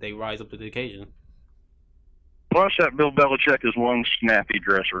way, they rise up to the occasion. Plus, that Bill Belichick is one snappy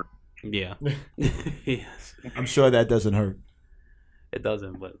dresser. Yeah. Yes. I'm sure that doesn't hurt. It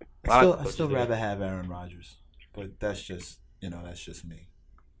doesn't, but I still rather have Aaron Rodgers. But that's just me.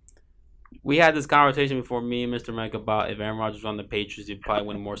 We had this conversation before, me and Mr. Mack, about if Aaron Rodgers was on the Patriots, he'd probably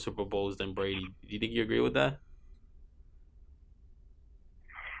win more Super Bowls than Brady. Do you think you agree with that?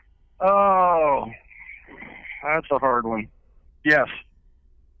 Oh, that's a hard one. Yes.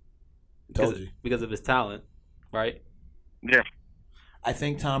 Because of his talent, right? Yeah. I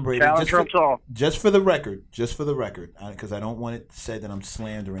think Tom Brady, just for the record, because I don't want it to say that I'm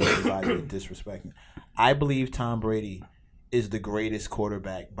slandering anybody or disrespecting. I believe Tom Brady is the greatest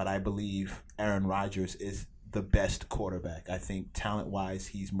quarterback, but I believe Aaron Rodgers is the best quarterback. I think talent-wise,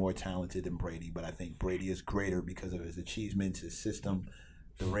 he's more talented than Brady, but I think Brady is greater because of his achievements, his system,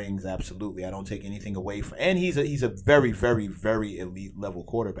 the rings. Absolutely, I don't take anything away from, and he's a very, very, very elite level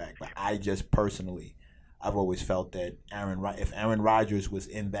quarterback. But I just personally, I've always felt that if Aaron Rodgers was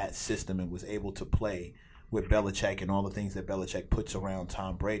in that system and was able to play with Belichick and all the things that Belichick puts around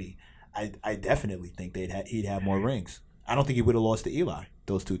Tom Brady, I definitely think he'd have more rings. I don't think he would have lost to Eli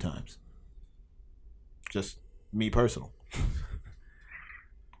those 2 times. Just me personal.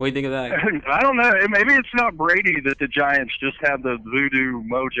 What do you think of that? I don't know. Maybe it's not Brady that the Giants just have the voodoo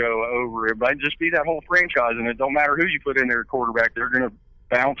mojo over it. It might just be that whole franchise, and it don't matter who you put in there at quarterback. They're going to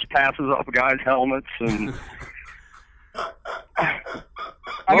bounce passes off of guys' helmets. And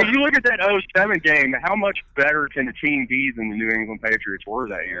I mean, you look at that 2007 game, how much better can a team be than the New England Patriots were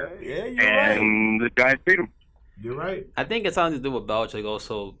that year? Yeah, you're and right. The Giants beat them. You're right. I think it's something to do with Belichick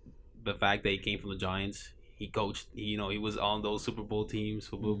also, the fact that he came from the Giants. He coached, he was on those Super Bowl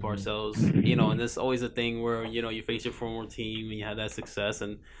teams with Bill Parcells, and there's always a thing where, you face your former team and you have that success.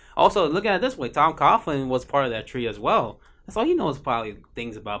 And also, look at it this way, Tom Coughlin was part of that tree as well. That's all he knows, probably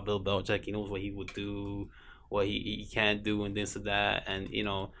things about Bill Belichick. He knows what he would do, what he can't do, and this and that. And,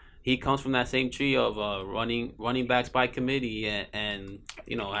 he comes from that same tree of running backs by committee and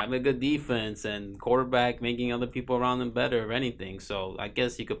having a good defense and quarterback making other people around him better, if anything. So I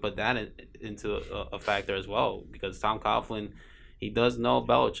guess you could put that into a factor as well, because Tom Coughlin, he does know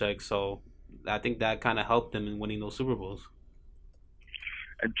Belichick. So I think that kind of helped him in winning those Super Bowls.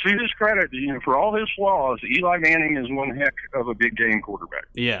 And to his credit, for all his flaws, Eli Manning is one heck of a big game quarterback.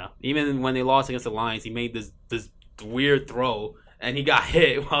 Yeah, even when they lost against the Lions, he made this weird throw. And he got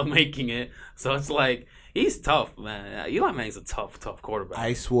hit while making it. So it's like, he's tough, man. Eli Manning's a tough quarterback.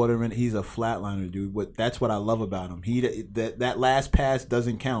 Ice water, and he's a flatliner, dude. That's what I love about him. That last pass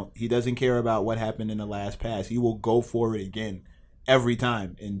doesn't count. He doesn't care about what happened in the last pass. He will go for it again every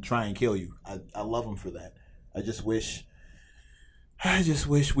time and try and kill you. I love him for that. I just wish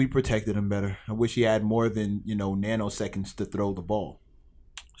we protected him better. I wish he had more than, nanoseconds to throw the ball.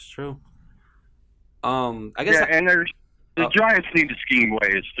 It's true. I guess. Yeah, and the Giants need to scheme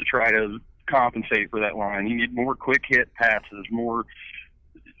ways to try to compensate for that line. You need more quick hit passes, more,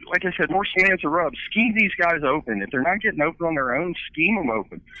 like I said, more slants or rubs. Scheme these guys open. If they're not getting open on their own, scheme them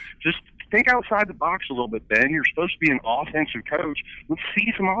open. Just think outside the box a little bit, Ben. You're supposed to be an offensive coach. Let's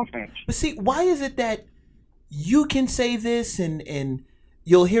see some offense. But see, why is it that you can say this and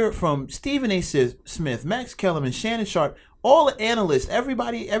you'll hear it from Stephen A. Smith, Max Kellerman, Shannon Sharp, all the analysts,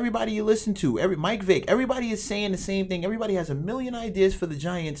 everybody you listen to, Mike Vick, everybody is saying the same thing. Everybody has a million ideas for the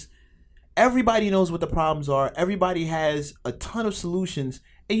Giants. Everybody knows what the problems are. Everybody has a ton of solutions,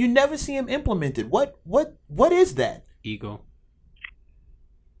 and you never see them implemented. What is that? Ego.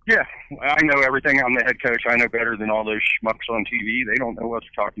 Yeah, I know everything. I'm the head coach. I know better than all those schmucks on TV. They don't know what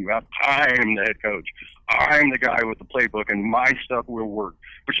they're talking about. I'm the head coach. I'm the guy with the playbook, and my stuff will work,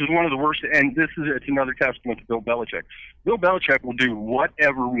 which is one of the worst. And it's another testament to Bill Belichick. Bill Belichick will do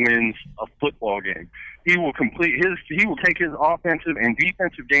whatever wins a football game. He will he will take his offensive and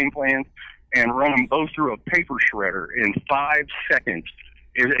defensive game plans and run them both through a paper shredder in 5 seconds.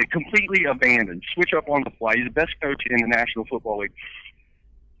 It completely abandoned. Switch up on the fly. He's the best coach in the National Football League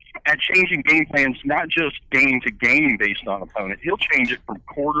at changing game plans, not just game to game based on opponent. He'll change it from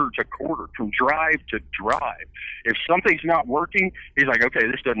quarter to quarter, from drive to drive. If something's not working, he's like, okay,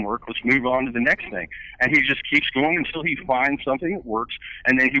 this doesn't work. Let's move on to the next thing. And he just keeps going until he finds something that works,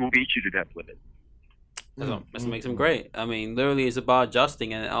 and then he will beat you to death with it. That makes him great. I mean, literally, it's about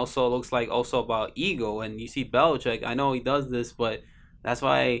adjusting, and it also looks like also about ego. And you see Belichick, I know he does this, but that's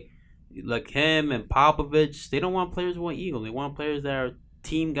why, like him and Popovich, they don't want players who want ego. They want players that are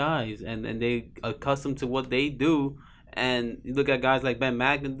team guys, and they accustomed to what they do. And you look at guys like Ben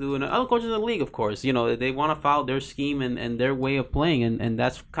McAdoo and other coaches in the league, of course, they want to follow their scheme and their way of playing, and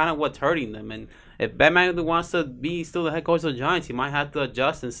that's kind of what's hurting them. And if Ben McAdoo wants to be still the head coach of the Giants, he might have to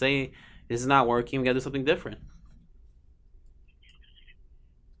adjust and say, this is not working, we got to do something different.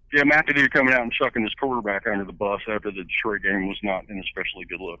 Yeah, McAdoo coming out and chucking his quarterback under the bus after the Detroit game was not an especially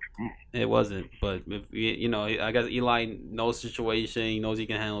good look. It wasn't, but if, I guess Eli knows the situation. He knows he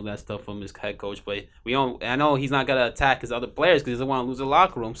can handle that stuff from his head coach. But I know he's not gonna attack his other players because he doesn't want to lose the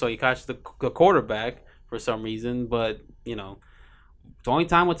locker room. So he catches the quarterback for some reason. But the only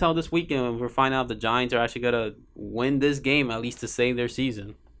time we'll tell this weekend when we're finding out if the Giants are actually gonna win this game, at least to save their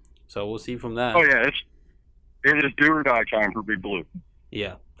season. So we'll see from that. Oh yeah, it is do or die time for Big Blue.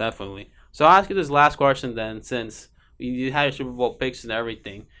 Yeah, definitely. So I'll ask you this last question then, since you had your Super Bowl picks and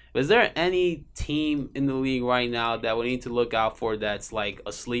everything. Is there any team in the league right now that we need to look out for that's like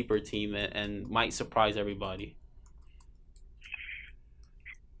a sleeper team and might surprise everybody?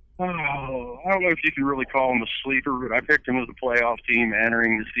 Oh, I don't know if you can really call them a sleeper, but I picked them as a playoff team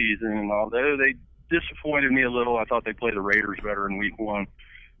entering the season. And although they disappointed me a little, I thought they played the Raiders better in Week 1.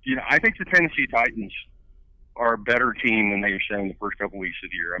 I think the Tennessee Titans are a better team than they've shown the first couple weeks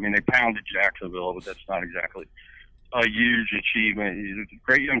of the year. I mean, they pounded Jacksonville, but that's not exactly a huge achievement. He's a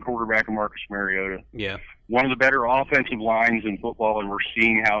great young quarterback in Marcus Mariota. Yeah. One of the better offensive lines in football, and we're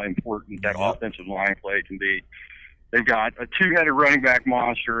seeing how important that offensive line play can be. They've got a two-headed running back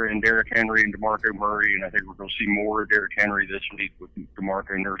monster in Derrick Henry and DeMarco Murray, and I think we're going to see more of Derrick Henry this week with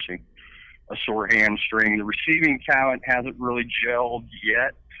DeMarco nursing a sore hamstring. The receiving talent hasn't really gelled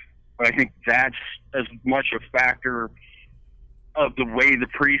yet, but I think that's as much a factor of the way the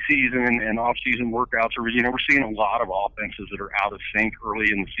preseason and off-season workouts are. We're seeing a lot of offenses that are out of sync early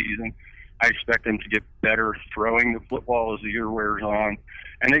in the season. I expect them to get better throwing the football as the year wears on.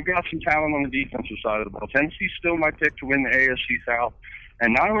 And they've got some talent on the defensive side of the ball. Tennessee's still my pick to win the AFC South.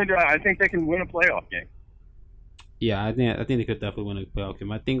 And not only do I think they can win a playoff game. Yeah, I think they could definitely win a playoff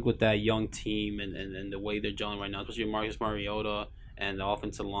game. I think with that young team and the way they're gelling right now, especially Marcus Mariota and the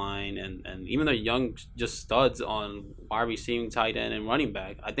offensive line and even their young just studs on wide receiving, tight end, and running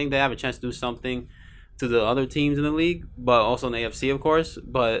back, I think they have a chance to do something to the other teams in the league, but also in the AFC, of course.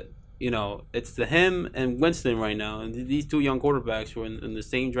 But it's him and Winston right now, and these two young quarterbacks were in the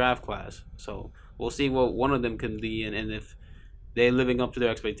same draft class. So we'll see what one of them can be, and if they're living up to their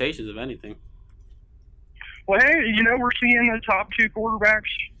expectations, if anything. Well, hey, we're seeing the top two quarterbacks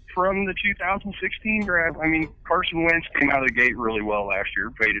from the 2016 draft. I mean, Carson Wentz came out of the gate really well last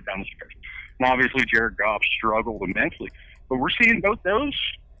year, faded down the stretch. And obviously, Jared Goff struggled immensely. But we're seeing both those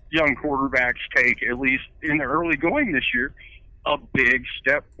young quarterbacks take, at least in the early going this year, a big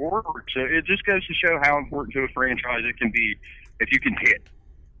step forward. So it just goes to show how important to a franchise it can be if you can hit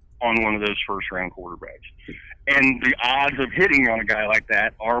on one of those first-round quarterbacks. And the odds of hitting on a guy like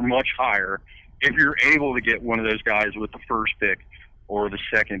that are much higher if you're able to get one of those guys with the first pick or the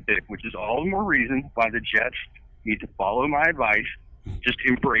second pick, which is all the more reason why the Jets need to follow my advice. Just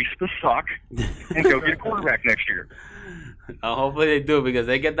embrace the suck and go get a quarterback next year. Hopefully they do, because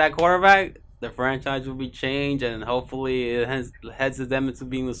they get that quarterback, the franchise will be changed, and hopefully it heads them into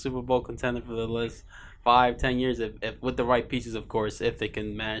being the Super Bowl contender for the last 5-10 years, if with the right pieces, of course, if they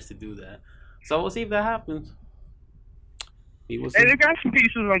can manage to do that. So we'll see if that happens. And they've got some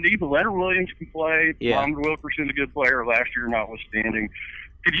pieces on deep. Leonard Williams can play. Yeah. Wilkerson's a good player last year, notwithstanding.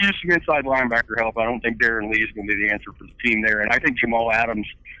 Could use some inside linebacker help. I don't think Darren Lee is going to be the answer for the team there. And I think Jamal Adams,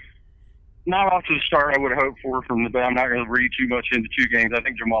 not off to the start I would hope for from but I'm not going to read too much into two games. I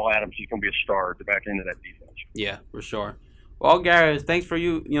think Jamal Adams is going to be a star at the back end of that defense. Yeah, for sure. Well, Garrett, thank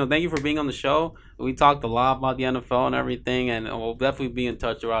you for being on the show. We talked a lot about the NFL and everything, and we'll definitely be in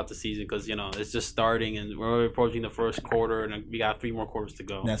touch throughout the season because, it's just starting and we're approaching the first quarter and we got 3 more quarters to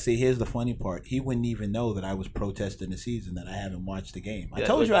go. Now, see, here's the funny part. He wouldn't even know that I was protesting the season, that I haven't watched the game. I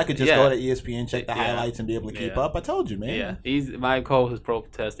told you I could just go to ESPN, check the highlights, and be able to keep up. I told you, man. Yeah, my co-host is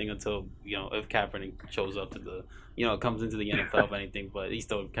protesting until, if Kaepernick shows up to the comes into the NFL if anything, but he's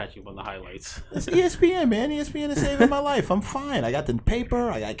still catching up on the highlights. It's ESPN, man. ESPN is saving my life. I'm fine. I got the paper.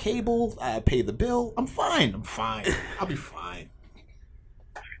 I got cable. I pay the bill. I'm fine. I'll be fine.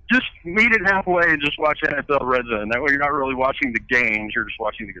 Just meet it halfway and just watch NFL Red Zone. That way you're not really watching the games. You're just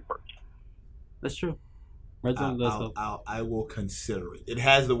watching the good parts. That's true. Red Zone does help. I will consider it. It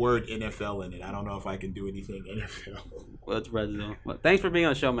has the word NFL in it. I don't know if I can do anything NFL. Well, it's Red Zone. Well, thanks for being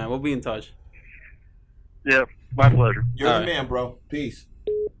on the show, man. We'll be in touch. Yeah, my pleasure. You're the man, bro. Peace.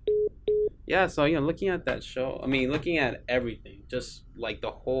 Yeah, so looking at that show, looking at everything, just like the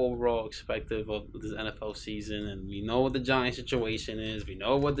whole raw perspective of this NFL season, and we know what the Giants situation is, we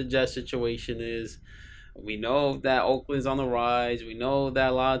know what the Jets situation is, we know that Oakland's on the rise, we know that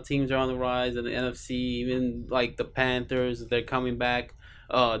a lot of teams are on the rise in the NFC, even like the Panthers, they're coming back,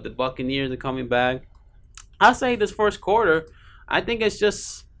 the Buccaneers are coming back. I'll say this first quarter, I think it's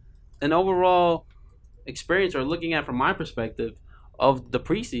just an overall experience, or looking at from my perspective of the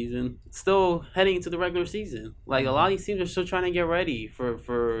preseason, still heading into the regular season. Like a lot of these teams are still trying to get ready for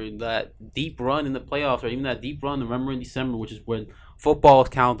that deep run in the playoffs, or even that deep run November and December, which is when football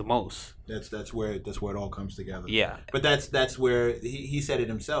count the most. That's where it all comes together. Yeah, but that's where he said it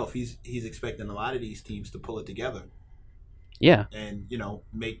himself. He's expecting a lot of these teams to pull it together. Yeah, and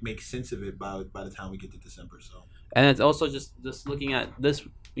make sense of it by the time we get to December. So, and it's also just looking at this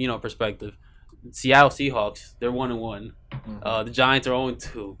perspective. Seattle Seahawks, they're 1-1. Mm-hmm. The Giants are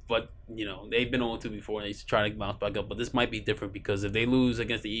 0-2, but they've been 0-2 before. They try to bounce back up, but this might be different because if they lose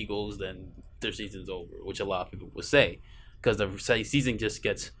against the Eagles, then their season's over, which a lot of people would say, because the season just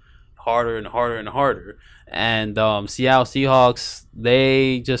gets harder and harder and harder. And Seattle Seahawks,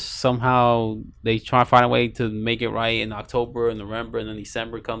 they just somehow they try to find a way to make it right in October and November, and then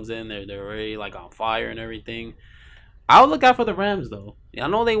December comes in. They're already like on fire and everything. I would look out for the Rams, though. I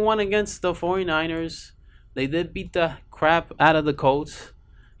know they won against the 49ers. They did beat the crap out of the Colts.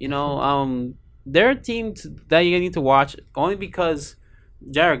 They're a team that you need to watch only because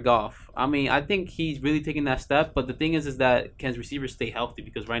Jared Goff. I think he's really taking that step. But the thing is that can his receivers stay healthy?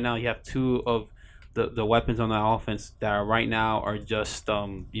 Because right now you have 2 of the weapons on the offense that are right now are just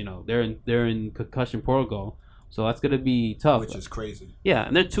they're in concussion protocol. So that's gonna be tough. Which is crazy. Yeah,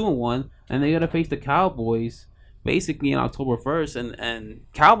 and they're 2-1, and they gotta face the Cowboys basically on October 1st, and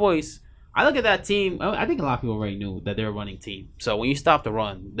Cowboys. I look at that team. I think a lot of people already knew that they're a running team. So when you stop the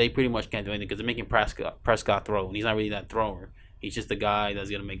run, they pretty much can't do anything because they're making Prescott throw, and he's not really that thrower. He's just the guy that's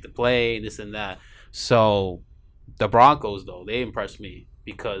gonna make the play, this and that. So the Broncos, though, they impressed me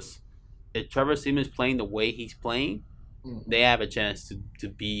because if Trevor Siemian's playing the way he's playing, they have a chance to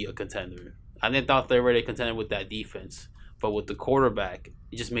be a contender. I didn't thought they were already contender with that defense, but with the quarterback,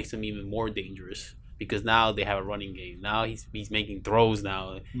 it just makes them even more dangerous because now they have a running game. Now he's making throws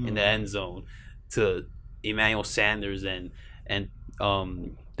now in the end zone to Emmanuel Sanders and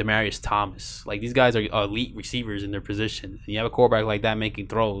Demaryius Thomas. Like, these guys are elite receivers in their position. And you have a quarterback like that making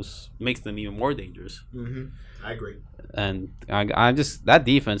throws, makes them even more dangerous. Mm-hmm. I agree. And I just that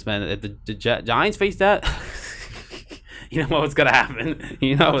defense, man. If the Giants face that, you know what's gonna happen.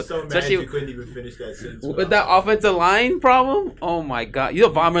 You know, I'm so mad you couldn't even finish that sentence with that offensive line problem. Oh my God! You know,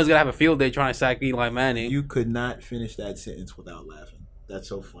 Von Miller's gonna have a field day trying to sack Eli Manning. You could not finish that sentence without laughing. That's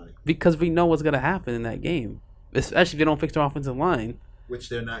so funny. Because we know what's gonna happen in that game, especially if they don't fix their offensive line. Which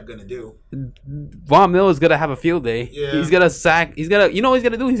they're not gonna do. Von Miller's gonna have a field day. Yeah. He's gonna sack. He's gonna. You know what he's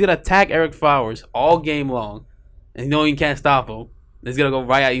gonna do? He's gonna attack Eric Flowers all game long, and you know he can't stop him. He's gonna go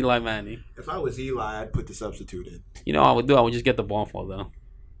right at Eli Manning. If I was Eli, I'd put the substitute in. You know what I would do? I would just get the ball fall down.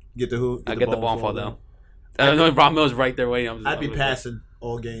 Get the who? I get the ball fall down. I know Von Miller's right there waiting. I'd be passing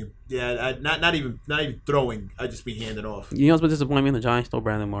all game. Yeah, I'd not even throwing. I'd just be handing off. You know what's been disappointing me in the Giants? Though,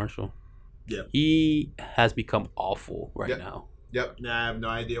 Brandon Marshall. Yeah. He has become awful right now. Yep. Nah, I have no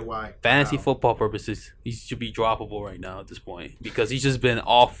idea why. Fantasy football purposes, he should be droppable right now at this point because he's just been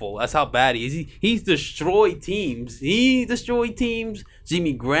awful. That's how bad he is. He's destroyed teams. He destroyed teams.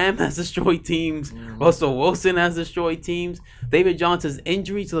 Jimmy Graham has destroyed teams. Russell Wilson has destroyed teams. David Johnson's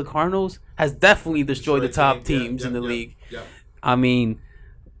injury to the Cardinals has definitely destroyed the top teams in the league. Yep. I mean,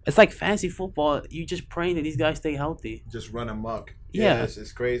 it's like fantasy football. You just praying that these guys stay healthy. Just run amok. Yeah.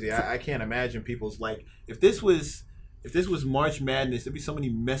 It's crazy. I can't imagine people's like if this was March Madness, there'd be so many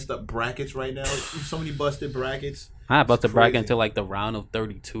messed up brackets right now. So many busted brackets. I had busted bracket until like the round of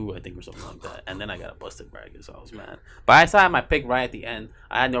 32, I think, or something like that. And then I got a busted bracket, so I was mad. But I still had my pick right at the end.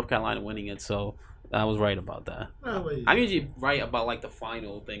 I had North Carolina winning it, so I was right about that. I'm usually right about like the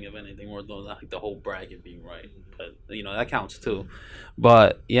final thing, if anything, more than like the whole bracket being right. But, you know, that counts too.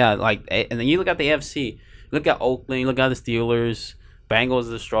 But, yeah, like, and then you look at the AFC. Look at Oakland. Look at the Steelers.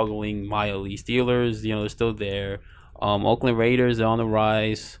 Bengals are struggling mildly. Steelers, you know, they're still there. Oakland Raiders are on the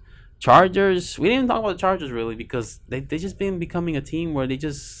rise. Chargers, we didn't talk about the Chargers really because they just been becoming a team where they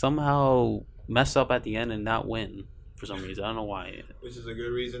just somehow mess up at the end and not win for some reason. I don't know why. Which is a good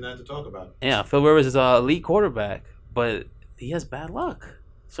reason not to talk about it. Yeah, Phil Rivers is an elite quarterback, but he has bad luck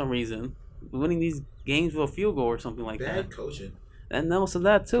for some reason. Winning these games with a field goal or something like that. Bad coaching. And also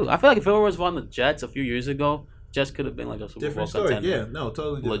that too. I feel like if Phil Rivers won the Jets a few years ago, Jets could have been like a Super Bowl contender. Yeah, no,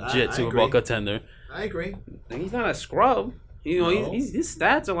 totally different. Legit Super Bowl contender. I agree. And he's not a scrub. You know, his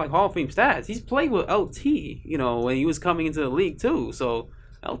stats are like Hall of Fame stats. He's played with LT, you know, when he was coming into the league too. So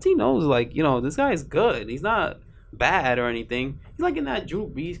LT knows, like, you know, this guy is good. He's not bad or anything. He's like in that Drew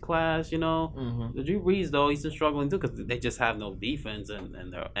Brees class, you know. Mm-hmm. The Drew Brees, though, he's still struggling too because they just have no defense.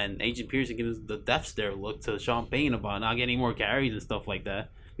 And Agent Pearson gives the death stare look to Sean Payne about not getting more carries and stuff like that.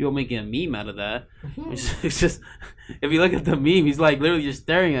 People making a meme out of that. It's just, if you look at the meme, he's like literally just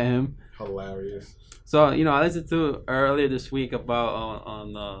staring at him. Hilarious. So, you know, I listened to earlier this week about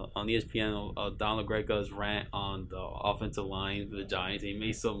on ESPN Donald Greco's rant on the offensive line for the Giants. He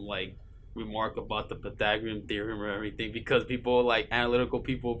made some like remark about the Pythagorean theorem or everything because people like analytical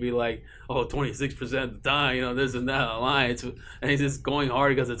people will be like, oh, 26% of the time, you know, this and that line, and he's just going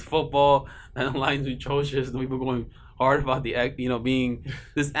hard because it's football and the line's atrocious and people going hard about the, you know, being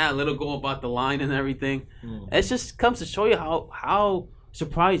this analytical about the line and everything. It just comes to show you how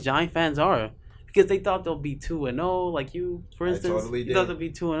surprised Giant fans are because they thought they'll be 2-0, like you, for instance. You thought they'll be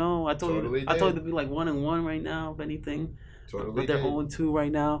 2-0. I thought they'd be like 1-1 right now, if anything. But they're 0-2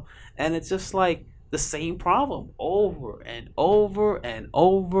 right now, and it's just like the same problem over and over and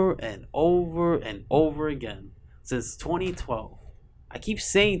over and over and over again since 2012. I keep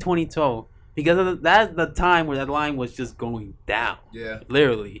saying 2012 because that's the time where that line was just going down. Yeah,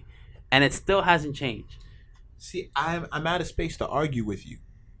 literally, and it still hasn't changed. See, I'm out of space to argue with you.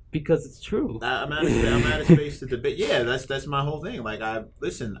 Because it's true. I'm out of space to debate. Yeah, that's my whole thing. Like, I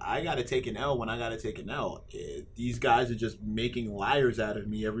got to take an L when I got to take an L. These guys are just making liars out of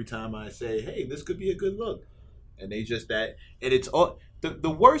me every time I say, hey, this could be a good look. And they just that. And it's all the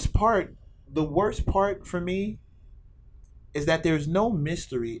worst part the worst part for me is that there's no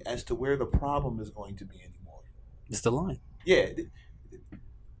mystery as to where the problem is going to be anymore. It's the line. Yeah.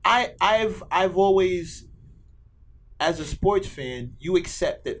 I've always, as a sports fan, you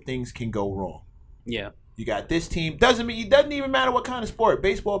accept that things can go wrong. Yeah. You got this team. It doesn't even matter what kind of sport.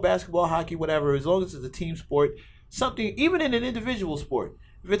 Baseball, basketball, hockey, whatever. As long as it's a team sport, something, even in an individual sport.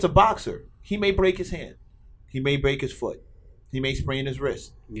 If it's a boxer, he may break his hand. He may break his foot. He may sprain his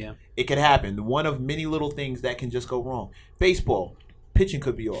wrist. Yeah. It could happen. One of many little things that can just go wrong. Baseball, pitching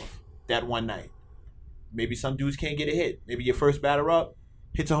could be off that one night. Maybe some dudes can't get a hit. Maybe your first batter up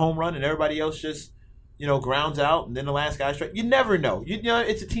hits a home run and everybody else just, grounds out, and then the last guy strike. You never know. You know,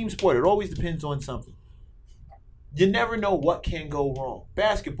 it's a team sport. It always depends on something. You never know what can go wrong.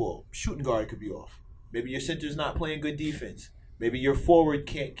 Basketball, shooting guard could be off. Maybe your center's not playing good defense. Maybe your forward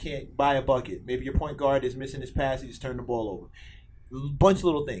can't buy a bucket. Maybe your point guard is missing his pass. He just turned the ball over. Bunch of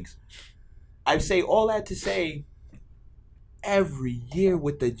little things. I say all that to say, every year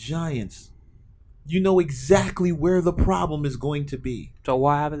with the Giants, you know exactly where the problem is going to be. So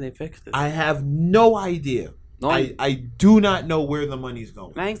why haven't they fixed it? I have no idea. I do not know where the money's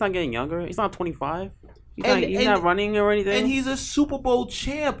going. Man, he's not getting younger. He's not 25. He's not running or anything. And he's a Super Bowl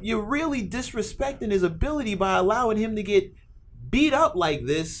champ. You're really disrespecting his ability by allowing him to get beat up like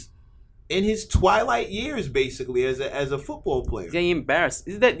this in his twilight years, basically, as a football player. He's getting embarrassed.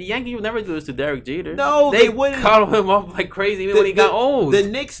 Is that the Yankees would never do this to Derek Jeter? No, they wouldn't. Cuddle him up like crazy even when he got old. The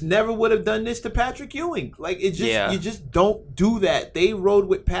Knicks never would have done this to Patrick Ewing. Like, you just don't do that. They rode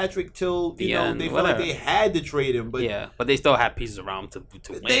with Patrick till they felt like they had to trade him. But they still had pieces around to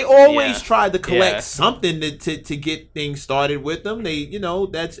win. They always tried to collect something to get things started with them. They,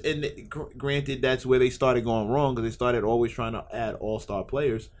 granted, that's where they started going wrong, because they started always trying to add all-star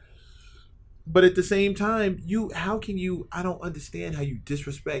players. But at the same time, I don't understand how you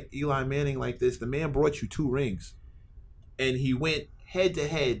disrespect Eli Manning like this. The man brought you 2 rings, and he went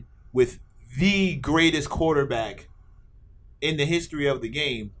head-to-head with the greatest quarterback in the history of the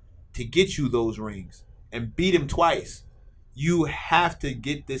game to get you those rings and beat him twice. You have to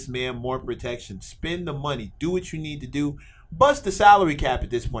get this man more protection. Spend the money. Do what you need to do. Bust the salary cap at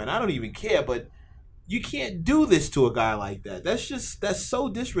this point. I don't even care, but you can't do this to a guy like that. That's so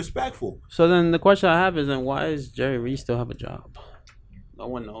disrespectful. So then the question I have is, then why does Jerry Reese still have a job? No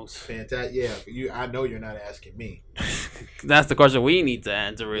one knows. Fantastic. Yeah, I know you're not asking me. That's the question we need to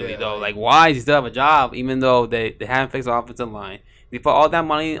answer, really, though. Like, why does he still have a job, even though they haven't fixed the offensive line? They put all that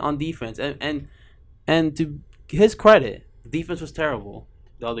money on defense. And to his credit, the defense was terrible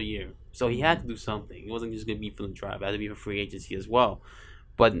the other year. So he had to do something. It wasn't just going to be for the drive. It had to be for free agency as well.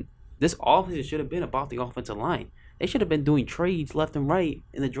 But this offense should have been about the offensive line. They should have been doing trades left and right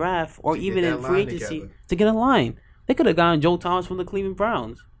in the draft or even in free agency to get a line. They could have gotten Joe Thomas from the Cleveland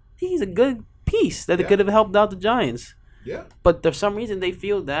Browns. He's a good piece that could have helped out the Giants. Yeah. But for some reason, they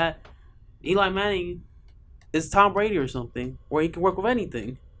feel that Eli Manning is Tom Brady or something, where he can work with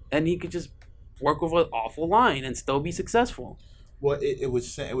anything. And he could just work with an awful line and still be successful. Well, it would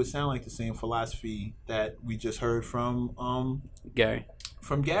sound like the same philosophy that we just heard from Gary.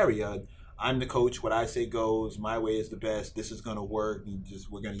 From Gary, I'm the coach. What I say goes. My way is the best. This is gonna work. And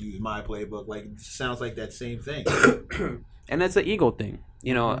we're gonna use my playbook. Like, it sounds like that same thing. And that's an ego thing.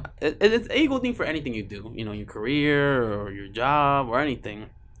 It's an ego thing for anything you do. Your career or your job or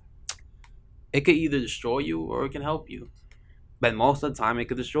anything. It could either destroy you or it can help you. But most of the time, it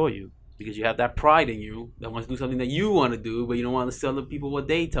could destroy you because you have that pride in you that wants to do something that you want to do, but you don't want to tell the people what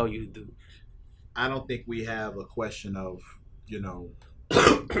they tell you to do. I don't think we have a question of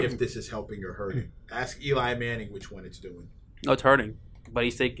if this is helping or hurting. Ask Eli Manning which one it's doing. No, it's hurting, but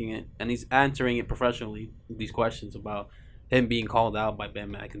he's taking it and he's answering it professionally. These questions about him being called out by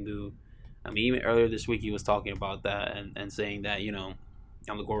Ben McAdoo. I mean, even earlier this week he was talking about that and saying that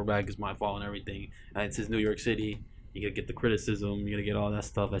I'm the quarterback, it's my fault and everything. And it's his New York City. You gotta get the criticism. You gotta get all that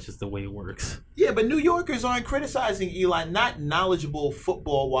stuff. That's just the way it works. Yeah, but New Yorkers aren't criticizing Eli. Not knowledgeable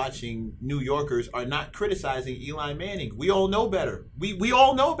football-watching New Yorkers are not criticizing Eli Manning. We all know better. We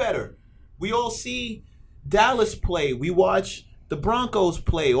all know better. We all see Dallas play. We watch the Broncos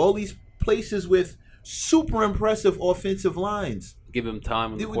play. All these places with super impressive offensive lines. Give him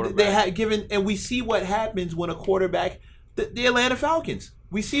time with the quarterback. And we see what happens when a quarterback. The Atlanta Falcons.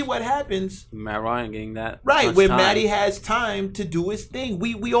 We see what happens. Matt Ryan getting that right when Matty has time to do his thing.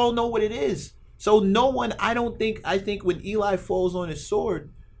 We all know what it is. So no one. I think when Eli falls on his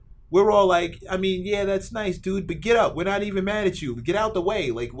sword, we're all like, I mean, yeah, that's nice, dude, but get up. We're not even mad at you. Get out the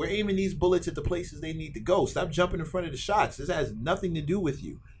way. Like, we're aiming these bullets at the places they need to go. Stop jumping in front of the shots. This has nothing to do with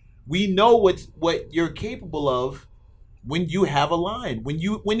you. We know what you're capable of. when you have a line.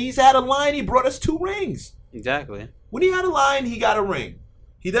 When he's had a line, he brought us 2 rings. Exactly. When he had a line, he got a ring.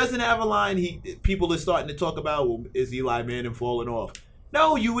 He doesn't have a line. People are starting to talk about, well, is Eli Manning falling off?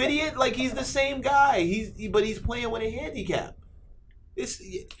 No, you idiot! Like, he's the same guy. But he's playing with a handicap.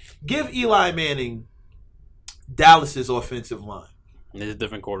 Give Eli Manning Dallas's offensive line. He's a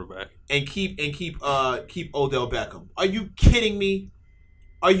different quarterback. And keep Odell Beckham. Are you kidding me?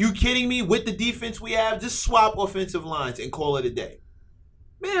 Are you kidding me? With the defense we have, just swap offensive lines and call it a day.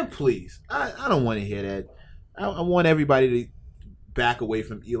 Man, please. I don't want to hear that. I want everybody to back away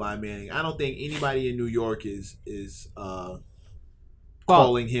from Eli Manning. I don't think anybody in New York is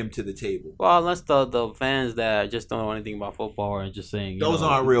calling him to the table. Well, unless the fans that just don't know anything about football are just saying those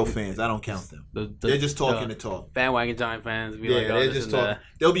aren't real fans. I don't count them. They're just talking the talk. Bandwagon Giant fans. They're just talking.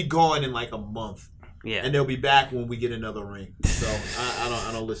 They'll be gone in like a month. Yeah, and they'll be back when we get another ring. So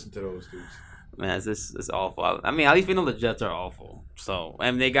I don't listen to those dudes. Man, it's awful. I mean, at least we know the Jets are awful. So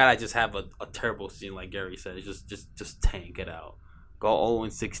they gotta just have a terrible season, like Gary said. Just tank it out. Go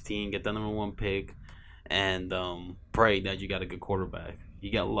 0-16, get the number 1 pick, and pray that you got a good quarterback.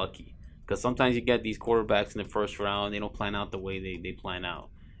 You get lucky, because sometimes you get these quarterbacks in the first round, they don't plan out the way they plan out,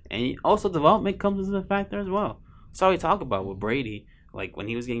 and also development comes into the factor as well. That's all we talk about with Brady. Like, when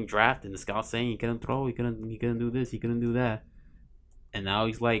he was getting drafted, the scouts saying he couldn't throw, he couldn't do this, he couldn't do that. And now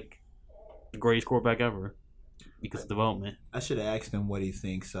he's like the greatest quarterback ever because of development. I should have asked him what he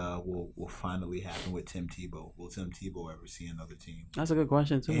thinks will finally happen with Tim Tebow. Will Tim Tebow ever see another team? That's a good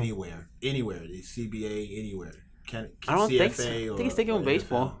question, too. Anywhere. The CBA, anywhere. I don't think so. I think he's taking with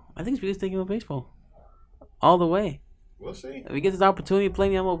baseball. I think he's taking with baseball. All the way. We'll see. If he gets his opportunity to play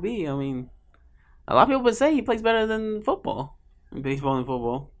in the MLB, I mean, a lot of people would say he plays better than football. Baseball and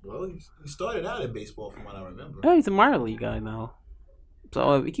football. Well, he started out in baseball from what I remember. Yeah, he's a minor league guy now.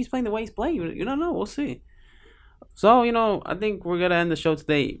 So if he keeps playing the way he's playing, you don't know. We'll see. So, I think we're going to end the show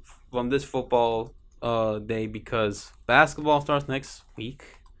today from this football day because basketball starts next week.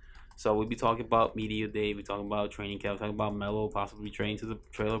 So we'll be talking about media day. We're talking about training camp. Talking about Melo possibly trading to the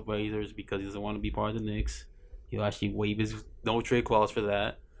Trailblazers because he doesn't want to be part of the Knicks. He'll actually waive his no trade clause for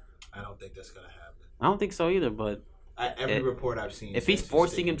that. I don't think that's going to happen. I don't think so either, but... Every report I've seen. If he's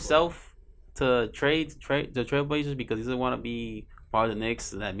forcing himself to trade the Trailblazers because he doesn't want to be part of the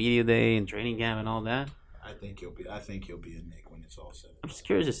Knicks, that media day and training camp and all that, I think he'll be a Knick when it's all said. I'm just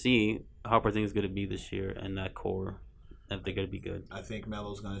curious to see how Porzingis is going to be this year and that core, if they're going to be good. I think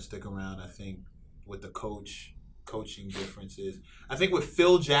Melo's going to stick around. I think with the coaching differences, I think with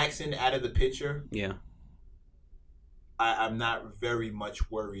Phil Jackson out of the picture, yeah. I'm not very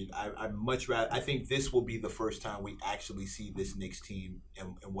much worried. I'm much rather. I think this will be the first time we actually see this Knicks team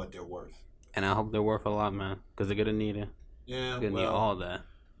and what they're worth. And I hope they're worth a lot, man, because they're gonna need it. Yeah, they're gonna need all that.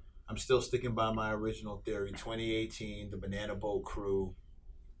 I'm still sticking by my original theory. 2018, the Banana Boat crew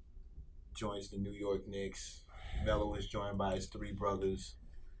joins the New York Knicks. Melo is joined by his 3 brothers,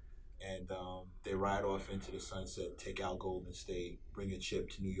 and they ride off into the sunset, take out Golden State, bring a chip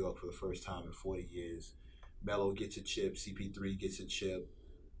to New York for the first time in 40 years. Melo gets a chip. CP3 gets a chip.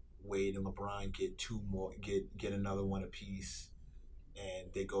 Wade and LeBron get 2 more. Get another one apiece,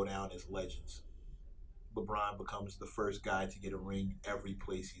 and they go down as legends. LeBron becomes the first guy to get a ring every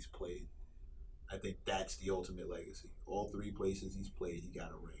place he's played. I think that's the ultimate legacy. All 3 places he's played, he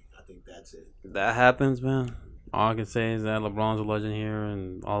got a ring. I think that's it. That happens, man. All I can say is that LeBron's a legend here,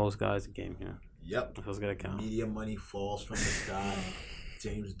 and all those guys came here. Yep. That's what's gonna count. Media money falls from the sky.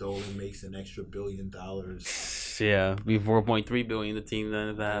 James Dolan makes an extra $1 billion. Yeah, be $4.3 billion. The team then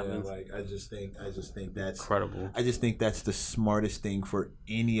if that happens. I just think that's incredible. I just think that's the smartest thing for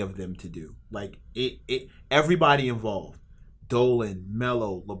any of them to do. Like everybody involved, Dolan,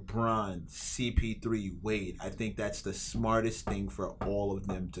 Melo, LeBron, CP3, Wade. I think that's the smartest thing for all of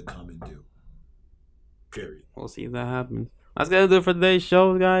them to come and do. Period. We'll see if that happens. That's gonna do it for today's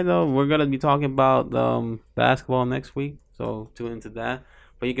show, guys. Though we're gonna be talking about basketball next week. So tune into that.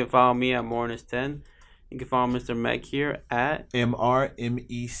 But you can follow me at Mornis10. You can follow Mr. Mech here at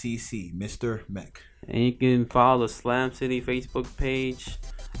MRMECC, Mr. Mech. And you can follow the Slam City Facebook page.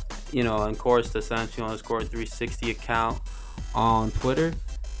 And of course the Slam City _360 account on Twitter.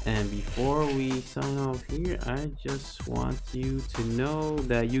 And before we sign off here, I just want you to know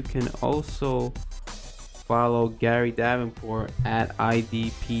that you can also follow Gary Davenport at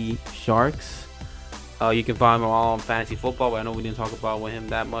IDP Sharks. You can find him all on fantasy football, but I know we didn't talk about with him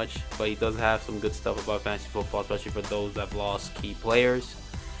that much, but he does have some good stuff about fantasy football, especially for those that have lost key players.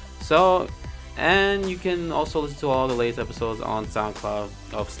 So, and you can also listen to all the latest episodes on SoundCloud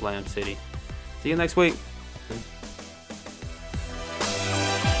of Slam City. See you next week.